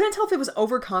 no, I couldn't tell if it was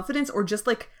overconfidence or just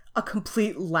like a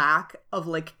complete lack of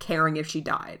like caring if she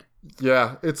died.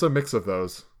 Yeah, it's a mix of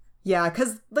those. Yeah,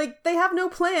 because like they have no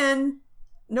plan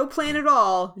at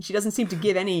all. And she doesn't seem to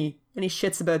give any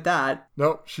shits about that.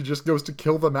 No, she just goes to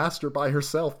kill the master by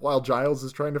herself while Giles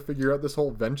is trying to figure out this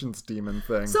whole vengeance demon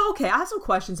thing. So, okay, I have some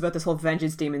questions about this whole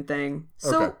vengeance demon thing.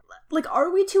 So, Okay. like,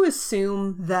 are we to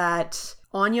assume that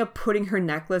Anya putting her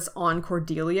necklace on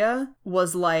Cordelia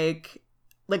was like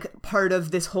part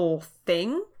of this whole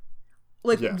thing?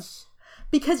 Like, yes.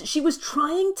 Because she was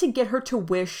trying to get her to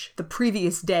wish the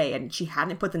previous day and she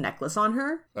hadn't put the necklace on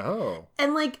her. Oh.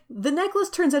 And like, the necklace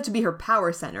turns out to be her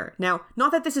power center. Now,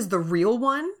 not that this is the real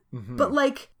one, but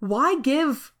like, why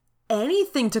give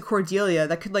anything to Cordelia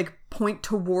that could like point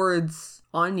towards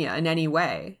Anya in any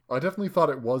way? I definitely thought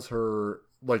it was her,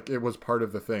 like, it was part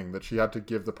of the thing that she had to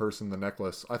give the person the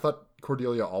necklace. I thought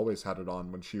Cordelia always had it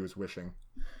on when she was wishing.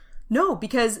 No,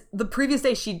 because the previous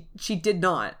day she did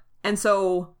not. And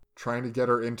so... Trying to get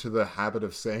her into the habit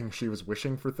of saying she was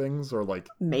wishing for things or like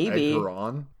maybe egg her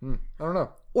on. I don't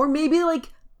know. Or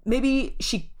maybe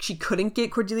she couldn't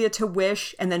get Cordelia to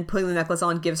wish, and then putting the necklace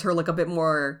on gives her like a bit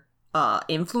more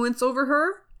influence over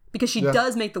her, because she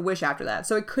does make the wish after that.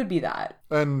 So it could be that.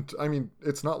 And I mean,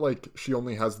 it's not like she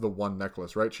only has the one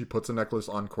necklace, right? She puts a necklace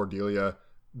on Cordelia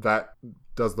that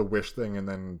does the wish thing and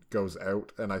then goes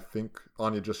out, and I think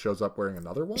Anya just shows up wearing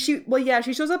another one. She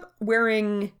shows up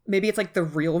wearing, maybe it's like the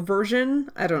real version.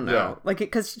 I don't know. Yeah. Like,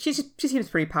 because she seems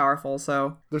pretty powerful,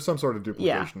 so there's some sort of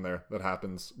duplication there that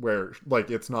happens where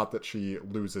like it's not that she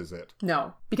loses it.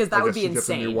 No, because that would be insane. She gets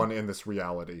a new one in this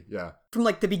reality. Yeah. From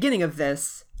like the beginning of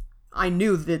this, I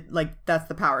knew that like that's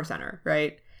the power center,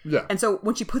 right? Yeah. And so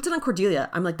when she puts it on Cordelia,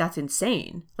 I'm like, that's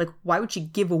insane. Like, why would she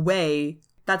give away?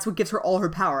 That's what gives her all her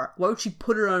power. Why would she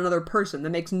put it on another person? That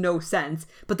makes no sense.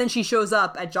 But then she shows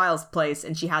up at Giles' place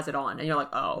and she has it on. And you're like,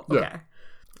 oh, okay. Yeah.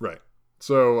 Right.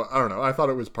 So, I don't know. I thought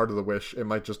it was part of the wish. It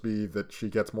might just be that she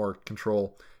gets more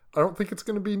control. I don't think it's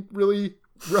going to be really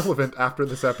relevant after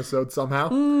this episode somehow.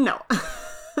 No.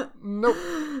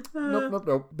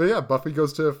 Nope. But yeah, Buffy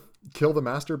goes to kill the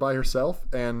master by herself,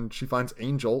 and she finds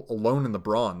Angel alone in the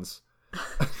bronze.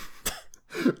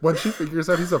 When she figures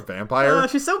out he's a vampire. Oh,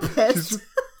 she's so pissed.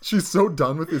 She's so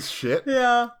done with his shit.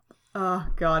 Yeah. Oh,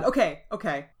 God. Okay.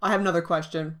 I have another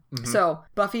question. So,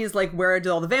 Buffy is like, where did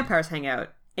all the vampires hang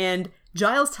out? And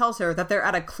Giles tells her that they're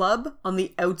at a club on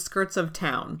the outskirts of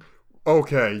town.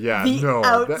 Okay, yeah, the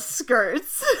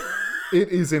outskirts. It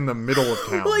is in the middle of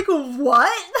town. Like,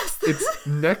 what? It's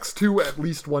next to at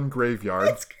least one graveyard.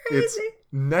 It's crazy. It's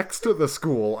next to the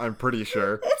school, I'm pretty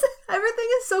sure. Everything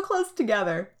is so close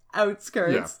together.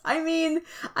 Outskirts. Yeah. I mean,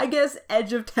 I guess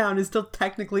edge of town is still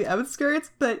technically outskirts,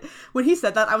 but when he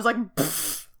said that, I was like,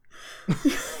 pfft.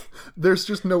 There's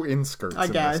just no inskirts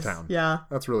in this town. Yeah.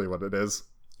 That's really what it is.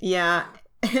 Yeah.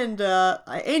 And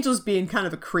Angel's being kind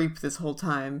of a creep this whole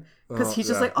time. Because he's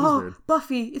just like, oh, weird.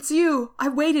 Buffy, it's you. I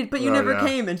waited, but you never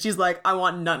came. And she's like, I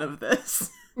want none of this.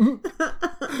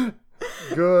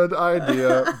 Good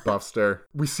idea, Buffster.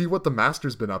 We see what the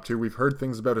Master's been up to. We've heard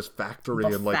things about his factory,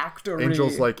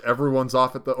 Angel's like, everyone's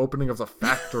off at the opening of the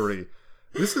factory.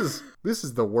 This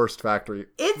is the worst factory.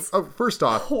 It's first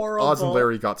off, horrible. Oz and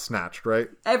Larry got snatched, right?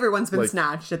 Everyone's been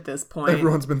snatched at this point.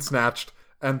 Everyone's been snatched,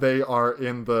 and they are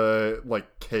in the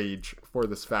cage for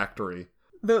this factory.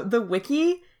 The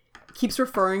wiki keeps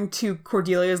referring to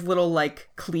Cordelia's little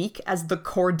clique as the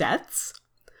Cordettes.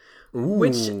 Ooh.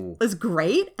 Which is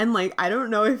great, and I don't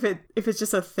know if it's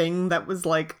just a thing that was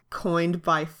coined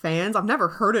by fans. I've never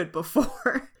heard it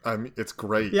before. I mean, it's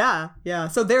great. Yeah.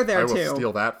 So they're there too. I will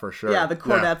steal that for sure. Yeah, the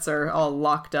Cordettes are all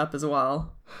locked up as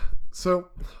well. So,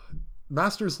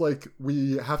 Master's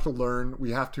we have to learn,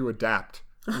 we have to adapt.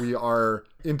 We are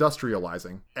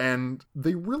industrializing, and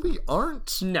they really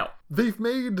aren't. No. They've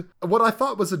made what I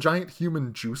thought was a giant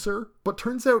human juicer, but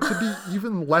turns out to be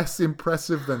even less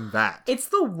impressive than that. It's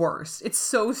the worst. It's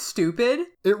so stupid.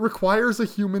 It requires a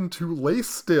human to lay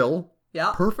still,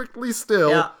 perfectly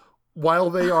still,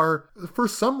 while they are, for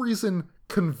some reason,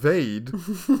 conveyed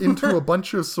into a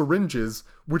bunch of syringes,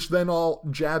 which then all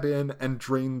jab in and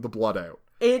drain the blood out.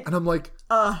 And I'm like,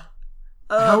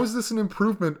 how is this an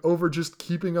improvement over just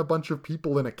keeping a bunch of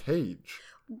people in a cage?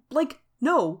 Like,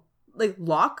 no. Like,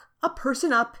 lock a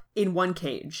person up in one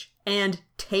cage and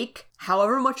take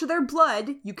however much of their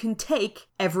blood you can take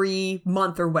every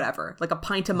month or whatever. Like a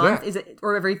pint a month, is it,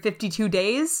 or every 52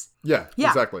 days? Yeah,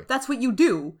 exactly. That's what you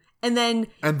do. And then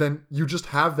you just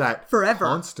have that forever,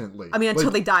 constantly. I mean,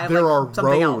 until they die of there like, are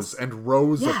something rows else. and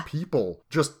rows of people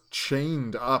just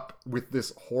chained up with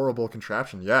this horrible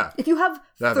contraption. Yeah. If you have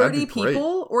 30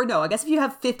 people, great. Or no, I guess if you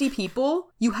have 50 people,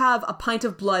 you have a pint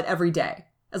of blood every day,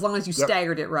 as long as you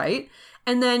staggered it right.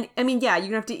 And then, I mean, yeah, you're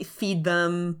gonna have to feed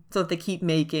them so that they keep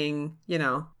making, you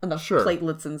know, enough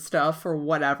platelets and stuff or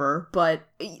whatever. But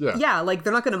yeah, like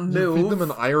they're not gonna move. You feed them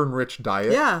an iron-rich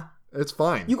diet. Yeah. It's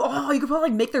fine. You could probably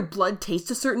like make their blood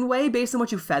taste a certain way based on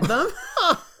what you fed them.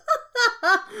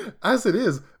 As it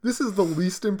is, this is the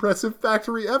least impressive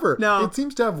factory ever. No. It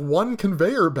seems to have one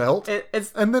conveyor belt,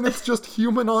 and then it's just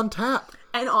human on tap.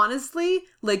 And honestly,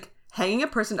 like hanging a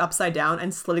person upside down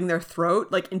and slitting their throat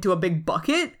like into a big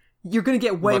bucket, you're gonna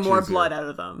get way more blood out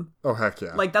of them. Oh, heck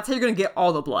yeah. Like that's how you're gonna get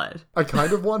all the blood. I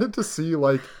kind of wanted to see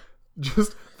like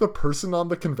just the person on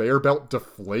the conveyor belt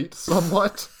deflate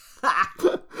somewhat.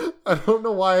 I don't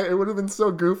know why it would have been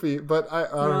so goofy, but I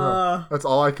don't know. That's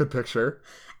all I could picture.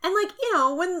 And like, you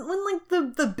know, when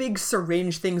like the big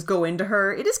syringe things go into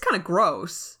her, it is kind of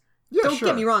gross. Yeah, don't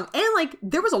get me wrong. And like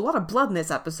there was a lot of blood in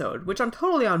this episode, which I'm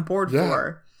totally on board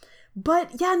for.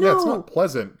 But yeah, no. Yeah, it's not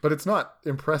pleasant, but it's not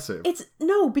impressive. It's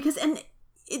because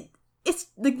it's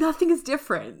like nothing is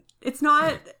different. It's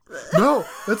not. No,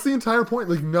 that's the entire point.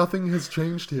 Like nothing has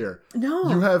changed here. No.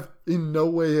 You have in no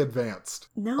way advanced.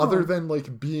 No. Other than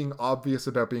like being obvious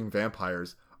about being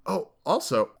vampires. Oh,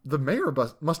 also, the mayor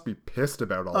must be pissed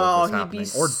about all of this happening.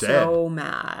 Or dead. So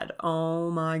mad.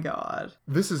 Oh my god.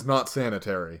 This is not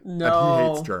sanitary. No. And he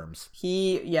hates germs.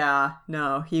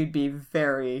 He'd be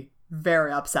very,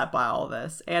 very upset by all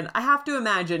this. And I have to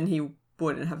imagine he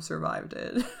wouldn't have survived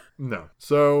it. No.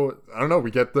 So, I don't know,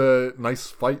 we get the nice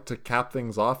fight to cap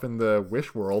things off in the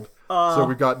Wish world. So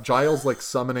we got Giles, like,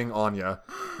 summoning Anya,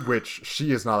 which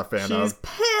she is not a fan of. She's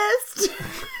pissed!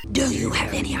 Do you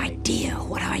have any idea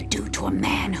what I do to a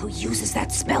man who uses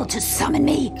that spell to summon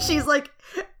me? She's like,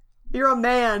 you're a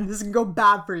man. This can go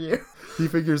bad for you. He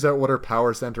figures out what her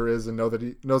power center is and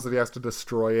knows that he has to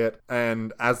destroy it.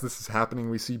 And as this is happening,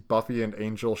 we see Buffy and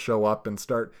Angel show up and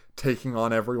start taking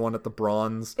on everyone at the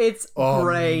Bronze. It's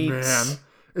great. Man,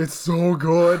 it's so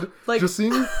good. Like, just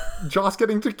seeing Joss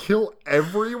getting to kill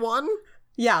everyone.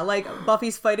 Yeah, like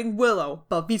Buffy's fighting Willow.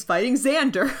 Buffy's fighting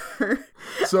Xander.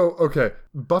 So, okay,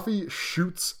 Buffy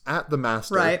shoots at the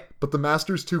Master, right? But the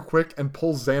Master's too quick and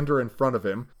pulls Xander in front of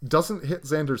him. Doesn't hit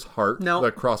Xander's heart,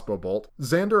 the crossbow bolt.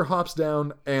 Xander hops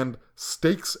down and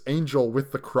stakes Angel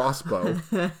with the crossbow.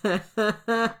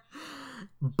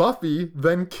 Buffy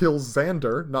then kills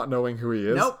Xander, not knowing who he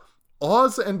is. Nope.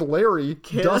 Oz and Larry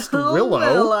dust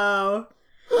Willow.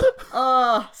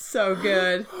 Oh, so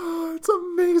good. It's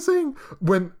amazing.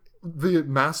 When the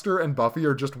Master and Buffy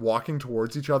are just walking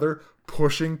towards each other,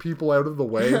 pushing people out of the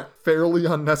way fairly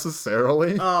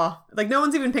unnecessarily. Oh, like no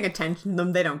one's even paying attention to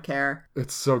them. They don't care.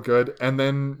 It's so good. And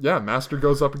then, Master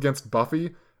goes up against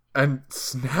Buffy and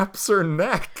snaps her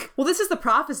neck. Well, this is the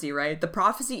prophecy, right? The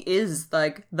prophecy is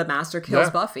like the Master kills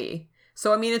Buffy.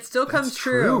 So, I mean, it still comes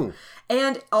true.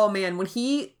 And, oh man, when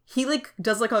he like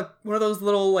does like one of those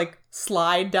little like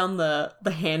slide down the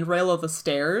handrail of the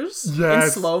stairs in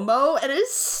slow-mo, and it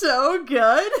is so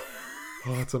good.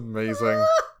 Oh, it's amazing.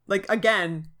 Like,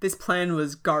 again, this plan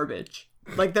was garbage.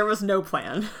 Like, there was no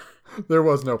plan. There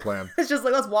was no plan. It's just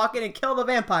like, let's walk in and kill the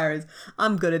vampires.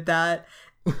 I'm good at that.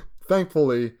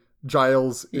 Thankfully,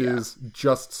 Giles is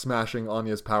just smashing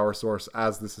Anya's power source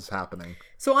as this is happening.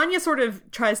 So Anya sort of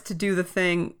tries to do the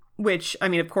thing, which, I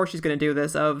mean, of course she's going to do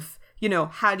this, of, you know,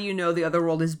 how do you know the other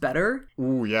world is better?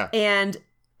 Ooh, yeah. And,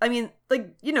 I mean,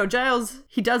 like, you know, Giles,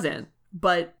 he doesn't,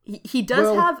 but he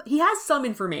does he has some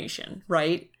information,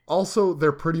 right? Also,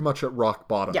 they're pretty much at rock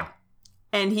bottom. Yeah.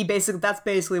 And that's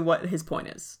basically what his point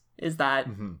is that,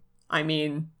 I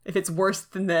mean, if it's worse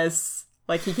than this,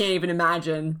 like, he can't even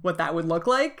imagine what that would look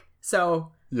like.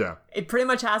 So, it pretty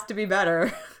much has to be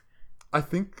better. I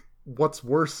think what's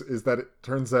worse is that it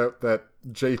turns out that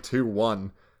J2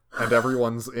 won and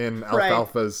everyone's in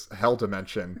Alfalfa's hell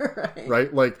dimension.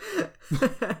 Right? Like,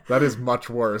 that is much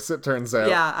worse, it turns out.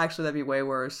 Yeah, actually, that'd be way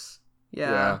worse.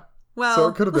 Yeah. Well. So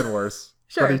it could have been worse.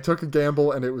 Sure. But he took a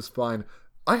gamble and it was fine.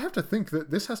 I have to think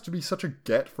that this has to be such a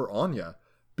get for Anya.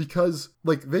 Because,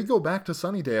 like, they go back to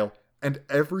Sunnydale and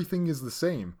everything is the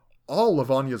same. All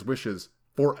of Anya's wishes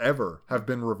forever have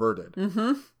been reverted.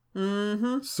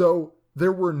 So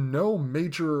there were no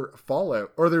major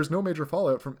fallout, or there's no major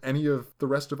fallout from any of the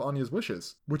rest of Anya's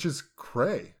wishes, which is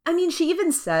cray. I mean, she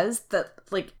even says that,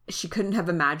 like, she couldn't have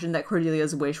imagined that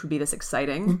Cordelia's wish would be this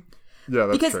exciting. Yeah,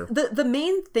 that's because true. the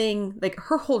main thing, like,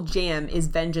 her whole jam is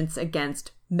vengeance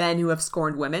against men who have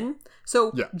scorned women.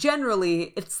 So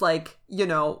generally, it's like, you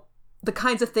know, the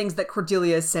kinds of things that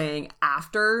Cordelia is saying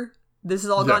after this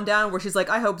has all gone down, where she's like,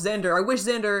 I wish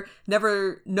Xander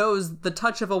never knows the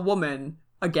touch of a woman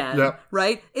again,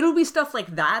 right? It'll be stuff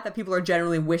like that people are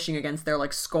generally wishing against their,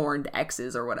 like, scorned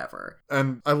exes or whatever.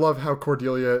 And I love how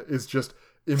Cordelia is just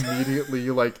immediately,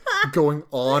 like, going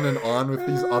on and on with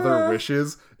these other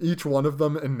wishes, each one of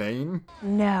them inane.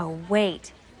 No,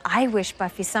 wait. I wish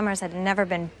Buffy Summers had never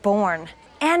been born.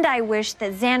 And I wish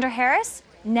that Xander Harris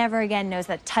never again knows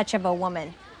the touch of a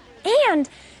woman. And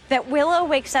that Willow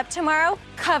wakes up tomorrow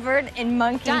covered in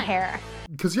monkey hair.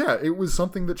 Because, yeah, it was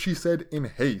something that she said in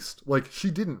haste. Like,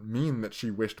 she didn't mean that she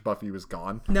wished Buffy was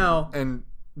gone. No. And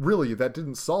really, that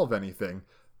didn't solve anything.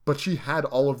 But she had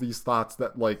all of these thoughts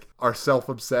that, like, are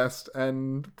self-obsessed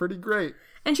and pretty great.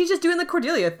 And she's just doing the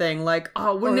Cordelia thing, like,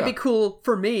 oh, wouldn't it be cool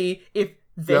for me if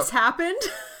this happened?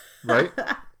 Right?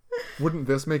 Wouldn't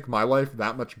this make my life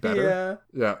that much better?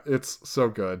 Yeah, it's so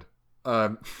good.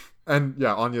 And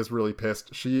yeah, Anya's really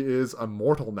pissed. She is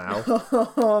immortal now.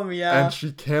 And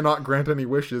she cannot grant any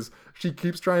wishes. She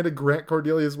keeps trying to grant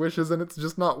Cordelia's wishes and it's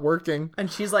just not working.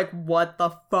 And she's like, what the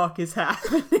fuck is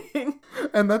happening?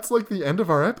 And that's like the end of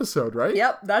our episode, right?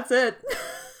 Yep, that's it.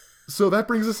 So that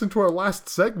brings us into our last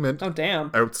segment. Oh,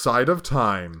 damn. Outside of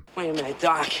Time. Wait a minute,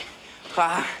 Doc.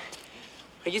 Are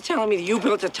you telling me that you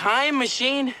built a time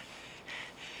machine?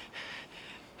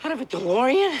 Out of a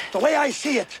DeLorean? The way I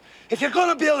see it, if you're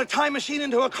gonna build a time machine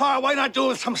into a car, why not do it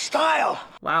with some style?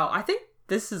 Wow, I think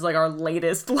this is like our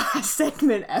latest last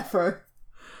segment ever.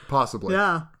 Possibly.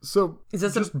 Yeah. So,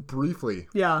 just briefly.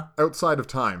 Yeah. Outside of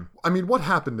Time. I mean, what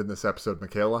happened in this episode,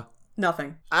 Michaela?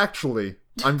 Nothing. Actually,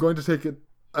 I'm going to take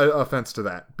offense to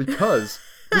that, because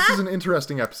this is an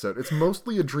interesting episode. It's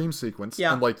mostly a dream sequence.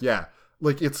 Yeah.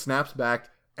 And it snaps back,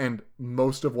 and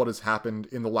most of what has happened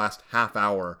in the last half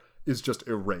hour is just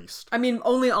erased. I mean,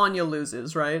 only Anya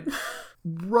loses, right?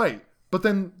 Right. But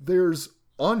then there's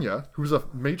Anya, who's a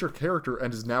major character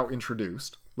and is now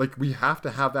introduced. Like, we have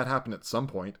to have that happen at some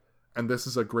point, and this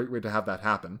is a great way to have that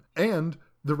happen. And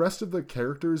the rest of the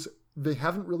characters, they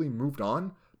haven't really moved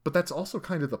on, but that's also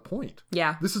kind of the point.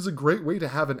 Yeah. This is a great way to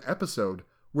have an episode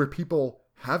where people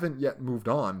haven't yet moved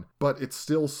on, but it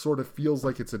still sort of feels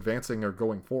like it's advancing or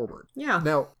going forward. Yeah.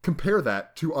 Now, compare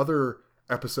that to other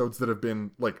episodes that have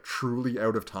been, like, truly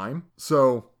out of time.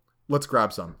 So, let's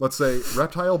grab some. Let's say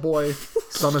Reptile Boy,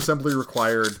 Some Assembly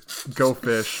Required, Go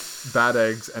Fish, Bad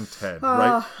Eggs, and Ted,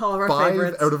 right? All of our 5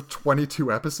 favorites. out of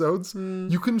 22 episodes.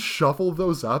 You can shuffle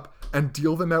those up and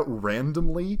deal them out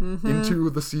randomly into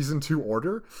the season 2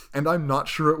 order, and I'm not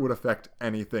sure it would affect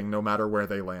anything no matter where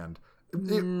they land.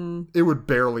 It would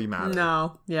barely matter.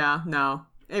 No. Yeah, no.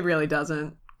 It really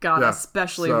doesn't. God,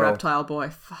 especially Reptile Boy.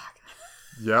 Fuck.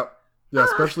 Yep. Yeah,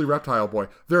 especially Reptile Boy.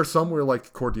 There are some where,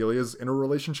 like, Cordelia's in a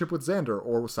relationship with Xander,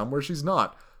 or some where she's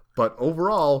not. But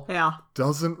overall,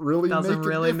 doesn't really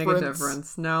make a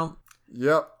difference. No.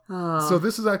 Yep. So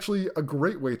this is actually a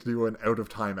great way to do an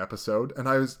out-of-time episode, and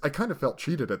I kind of felt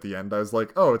cheated at the end. I was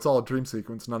like, oh, it's all a dream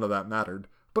sequence, none of that mattered.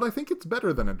 But I think it's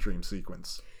better than a dream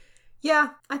sequence. Yeah,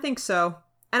 I think so.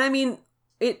 And I mean,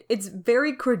 it's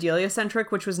very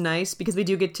Cordelia-centric, which was nice, because we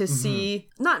do get to see,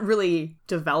 not really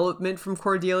development from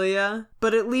Cordelia,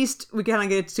 but at least we kind of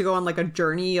get to go on, like, a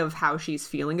journey of how she's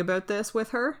feeling about this with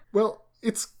her. Well,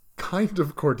 it's kind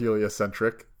of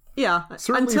Cordelia-centric. Yeah.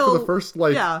 Certainly for the first,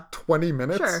 20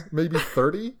 minutes, maybe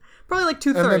 30. Probably, like,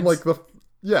 2/3. And then,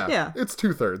 it's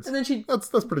 2/3. And then she that's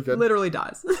pretty good. Literally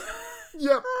dies.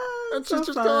 Yep. And she's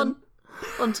just gone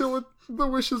until the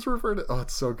wish is reverted. Oh,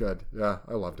 it's so good. Yeah,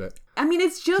 I loved it. I mean,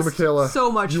 it's just Michaela, so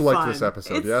much fun. You like this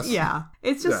episode, yes? Yeah.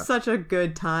 It's just such a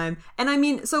good time. And I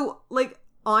mean, so, like,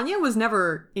 Anya was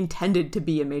never intended to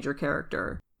be a major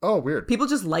character. Oh, weird. People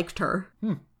just liked her.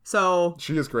 So...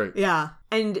 She is great. Yeah.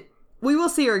 And we will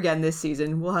see her again this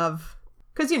season. We'll have...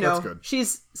 Because,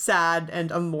 she's sad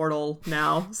and immortal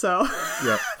now, so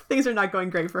things are not going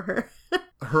great for her.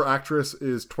 Her actress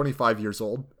is 25 years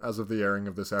old as of the airing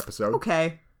of this episode.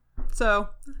 Okay. So,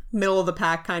 middle of the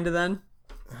pack kind of then.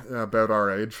 About our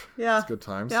age. Yeah. It's good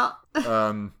times. Yeah.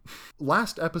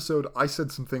 Last episode, I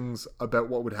said some things about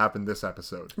what would happen this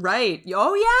episode. Right.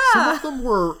 Oh, yeah.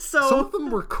 Some of them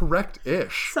were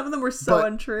correct-ish. Some of them were so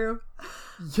untrue.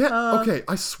 Yeah, okay.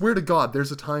 I swear to God,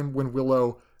 there's a time when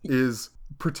Willow is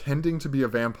pretending to be a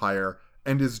vampire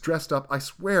and is dressed up, I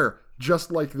swear,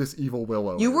 just like this evil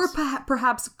Willow You is. were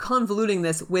perhaps convoluting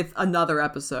this with another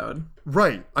episode.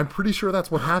 Right. I'm pretty sure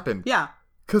that's what happened. Yeah.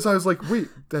 Because I was like, wait,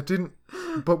 that didn't...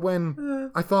 But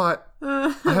when I thought,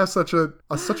 I have such a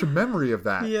memory of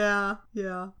that. Yeah.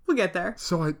 We'll get there.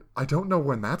 So I don't know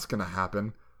when that's going to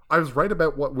happen. I was right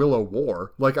about what Willow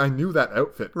wore. Like, I knew that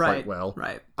outfit quite well.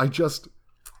 Right.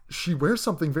 She wears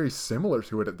something very similar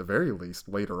to it at the very least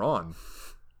later on.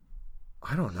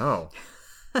 I don't know.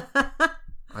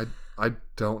 I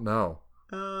don't know.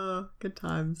 Good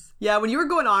times. Yeah, when you were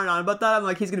going on and on about that, I'm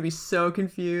like, he's going to be so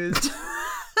confused.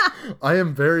 I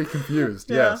am very confused,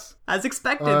 yes. As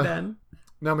expected, then.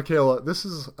 Now, Michaela, this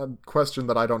is a question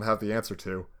that I don't have the answer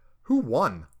to. Who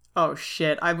won? Oh,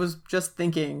 shit. I was just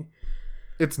thinking.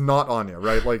 It's not Anya,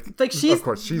 right? Like she's, of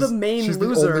course, she's the main she's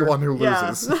loser. The only one who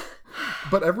loses.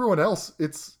 But everyone else,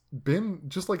 it's been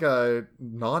just like a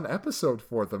non-episode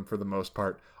for them for the most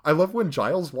part. I love when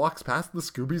Giles walks past the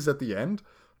Scoobies at the end,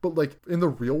 but like in the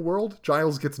real world,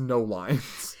 Giles gets no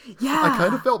lines. Yeah. I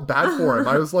kind of felt bad for him.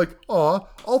 I was like, aw,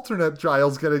 alternate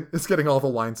Giles is getting all the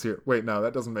lines here. Wait, no,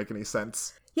 that doesn't make any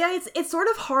sense. Yeah, it's sort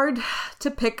of hard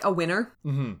to pick a winner.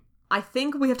 Mm-hmm. I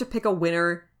think we have to pick a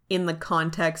winner in the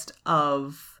context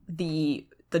of the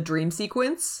dream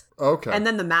sequence. Okay. And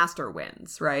then the master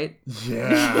wins, right?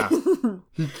 Yeah.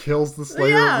 He kills the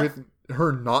Slayer with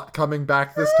her not coming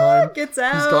back this time. Gets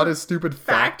out. He's got his stupid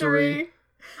factory.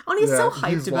 Oh, and he's so hyped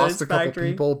he's about lost his a couple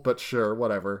factory. people, but sure,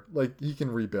 whatever. Like, he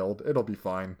can rebuild. It'll be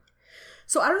fine.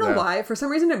 So I don't know why. For some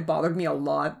reason, it bothered me a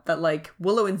lot that, like,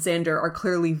 Willow and Xander are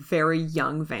clearly very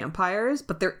young vampires,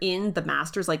 but they're in the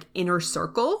Master's, like, inner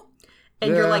circle.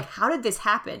 And you're like, how did this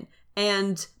happen?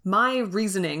 And my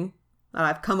reasoning that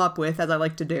I've come up with, as I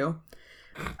like to do.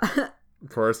 Of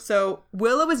course. So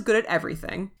Willow is good at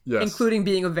everything, including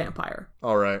being a vampire.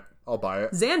 All right. I'll buy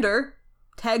it. Xander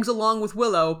tags along with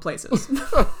Willow places.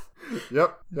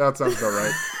 Yep. That sounds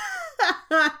about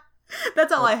right.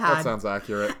 That's all I had. That sounds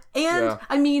accurate. And,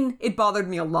 I mean, it bothered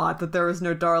me a lot that there was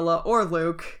no Darla or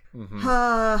Luke. Mm-hmm.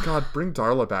 God, bring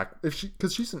Darla back.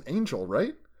 Because she's an angel,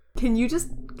 right? Can you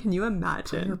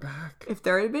imagine bring her back. If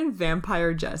there had been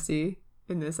Vampire Jesse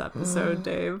in this episode,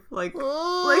 Dave? Like, and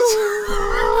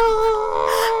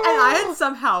I had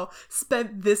somehow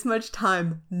spent this much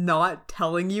time not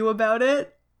telling you about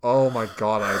it. Oh my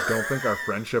God, I don't think our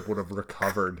friendship would have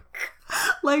recovered.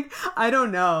 Like, I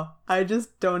don't know. I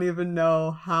just don't even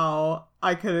know how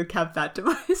I could have kept that to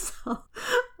myself.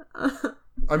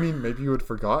 I mean, maybe you had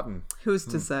forgotten. Who's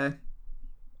to say?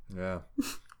 Yeah.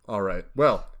 All right.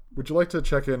 Well, would you like to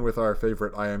check in with our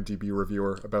favorite IMDb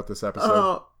reviewer about this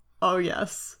episode? Oh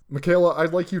yes. Michaela,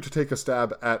 I'd like you to take a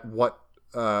stab at what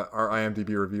our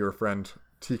IMDb reviewer friend,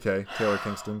 TK, Taylor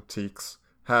Kingston, Teeks,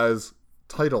 has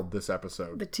titled this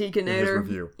episode. The Teekinator. In his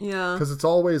review. Yeah. Because it's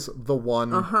always the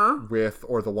one with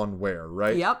or the one where,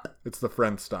 right? Yep. It's the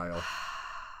friend style.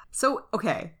 So,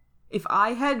 okay. If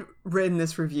I had written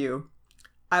this review,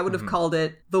 I would have called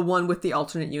it the one with the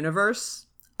alternate universe.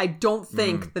 I don't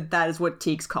think that is what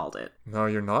Teeks called it. No,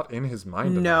 you're not in his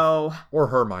mind. No. Enough. Or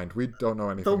her mind. We don't know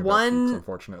anything about Teeks,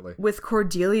 unfortunately. With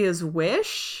Cordelia's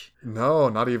wish? No,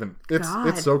 not even.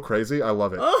 It's so crazy. I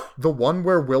love it. The one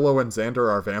where Willow and Xander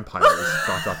are vampires. ...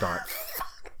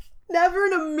 Never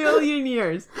in a million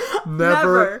years.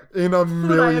 Never in a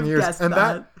million years. And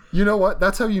that, you know what?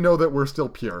 That's how you know that we're still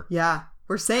pure. Yeah,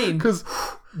 we're sane. Because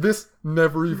this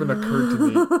never even occurred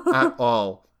to me at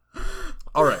all.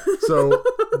 All right, so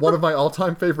one of my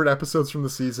all-time favorite episodes from the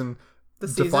season,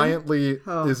 defiantly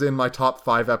is in my top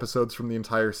 5 episodes from the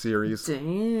entire series.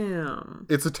 Damn.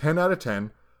 It's a 10 out of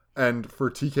 10, and for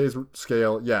TK's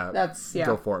scale,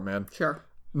 go for it, man. Sure.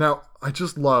 Now, I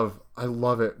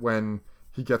love it when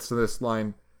he gets to this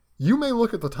line. You may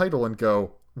look at the title and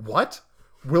go, what?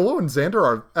 Willow and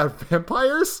Xander are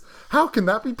vampires? How can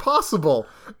that be possible?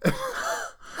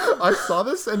 I saw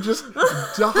this and just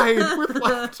died with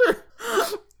laughter.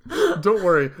 Don't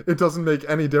worry, it doesn't make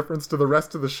any difference to the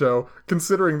rest of the show,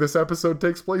 considering this episode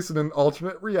takes place in an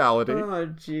alternate reality. Oh,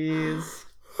 jeez.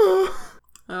 Oh,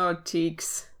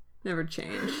 Teeks. Never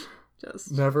change.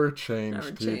 Just never change,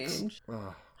 never Teeks. Change.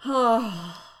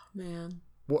 Oh, man.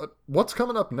 What's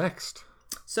coming up next?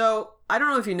 So, I don't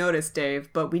know if you noticed,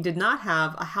 Dave, but we did not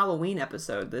have a Halloween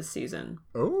episode this season.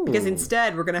 Oh. Because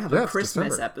instead, we're going to have a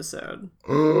Christmas episode.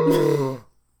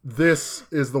 This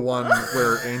is the one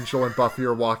where Angel and Buffy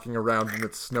are walking around and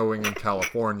it's snowing in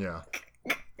California.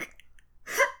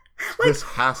 This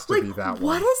has to be that one.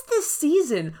 What is this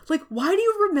season? Like, why do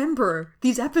you remember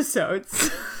these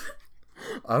episodes?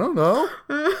 I don't know.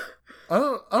 I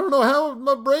don't know how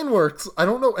my brain works. I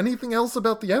don't know anything else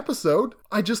about the episode.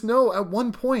 I just know at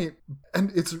one point,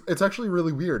 and it's actually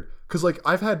really weird, because like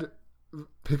I've had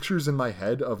pictures in my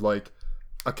head of like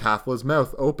a Kathla's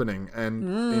mouth opening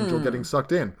and Angel getting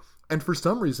sucked in, and for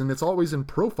some reason it's always in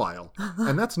profile,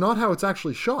 and that's not how it's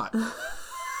actually shot.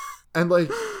 And like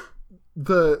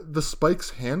the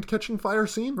Spike's hand catching fire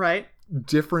scene, right?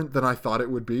 Different than I thought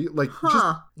it would be. Like,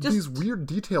 just these weird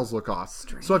details look off.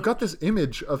 Strange. So I've got this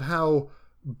image of how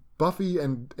Buffy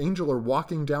and Angel are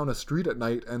walking down a street at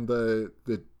night and the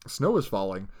snow is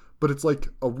falling, but it's like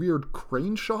a weird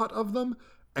crane shot of them,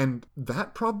 and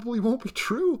that probably won't be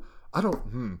true. I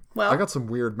don't, Well, I got some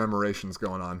weird memorations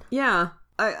going on. Yeah,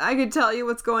 I could tell you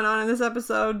what's going on in this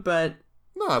episode, but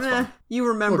no, that's fine. You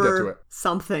remember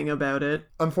something about it.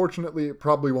 Unfortunately, it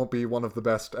probably won't be one of the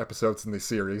best episodes in the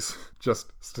series,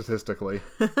 just statistically.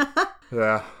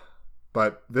 Yeah.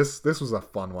 But this was a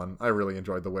fun one. I really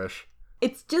enjoyed The Wish.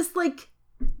 It's just like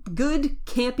good,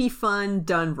 campy fun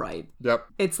done right. Yep.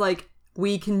 It's like,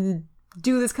 we can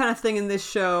do this kind of thing in this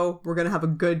show. We're going to have a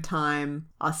good time,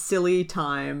 a silly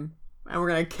time, and we're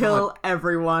going to kill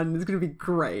everyone. It's going to be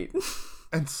great.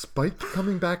 And Spike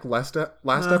coming back last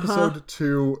episode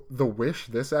to The Wish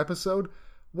this episode,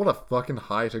 what a fucking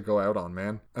high to go out on,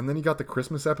 man. And then you got the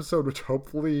Christmas episode, which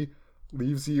hopefully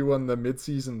leaves you on the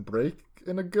mid-season break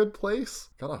in a good place.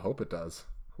 Gotta hope it does.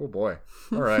 Oh boy.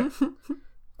 All right.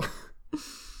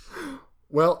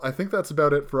 Well, I think that's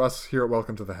about it for us here at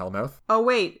Welcome to the Hellmouth. Oh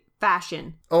wait,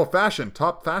 fashion. Oh, fashion.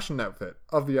 Top fashion outfit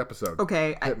of the episode.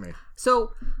 Okay. Hit me.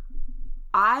 So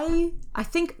I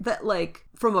think that, like,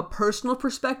 from a personal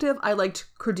perspective, I liked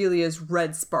Cordelia's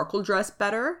red sparkle dress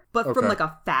better. But from like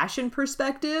a fashion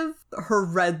perspective, her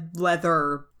red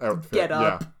leather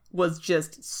get-up was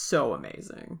just so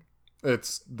amazing.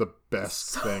 It's the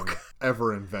best thing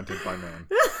ever invented by man.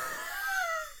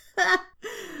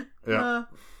 Yeah.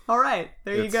 All right,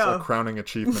 there you go. It's a crowning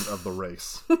achievement of the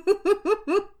race.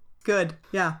 Good,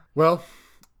 yeah. Well,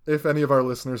 if any of our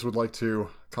listeners would like to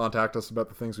contact us about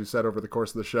the things we said over the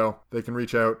course of the show, they can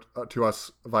reach out to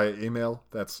us via email.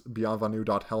 That's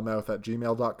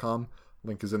bienvenue.hellmouth@gmail.com.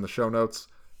 Link is in the show notes.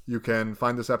 You can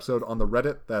find this episode on the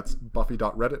Reddit. That's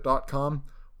buffy.reddit.com.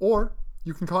 Or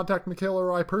you can contact Michaela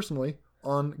or I personally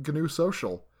on GNU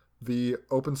Social, the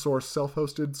open source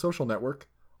self-hosted social network.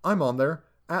 I'm on there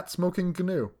at Smoking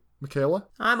GNU. Michaela?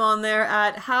 I'm on there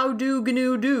at How Do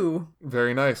GNU Do.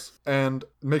 Very nice. And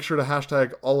make sure to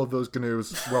hashtag all of those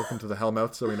GNUs Welcome to the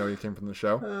Hellmouth so we know you came from the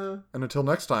show. And until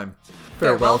next time,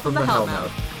 farewell from the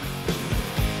Hellmouth.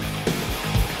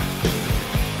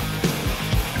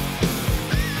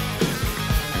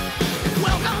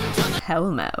 Welcome to the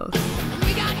Hellmouth.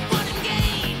 We got fun and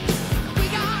games. We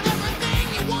got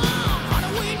everything you want. How do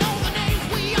we know the names?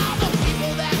 We are the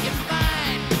people that can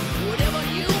find whatever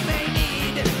you may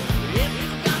need. If you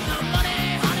got the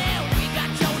money, honey, we got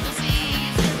your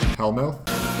disease. Hellmouth?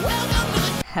 Welcome to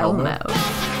the Hellmouth.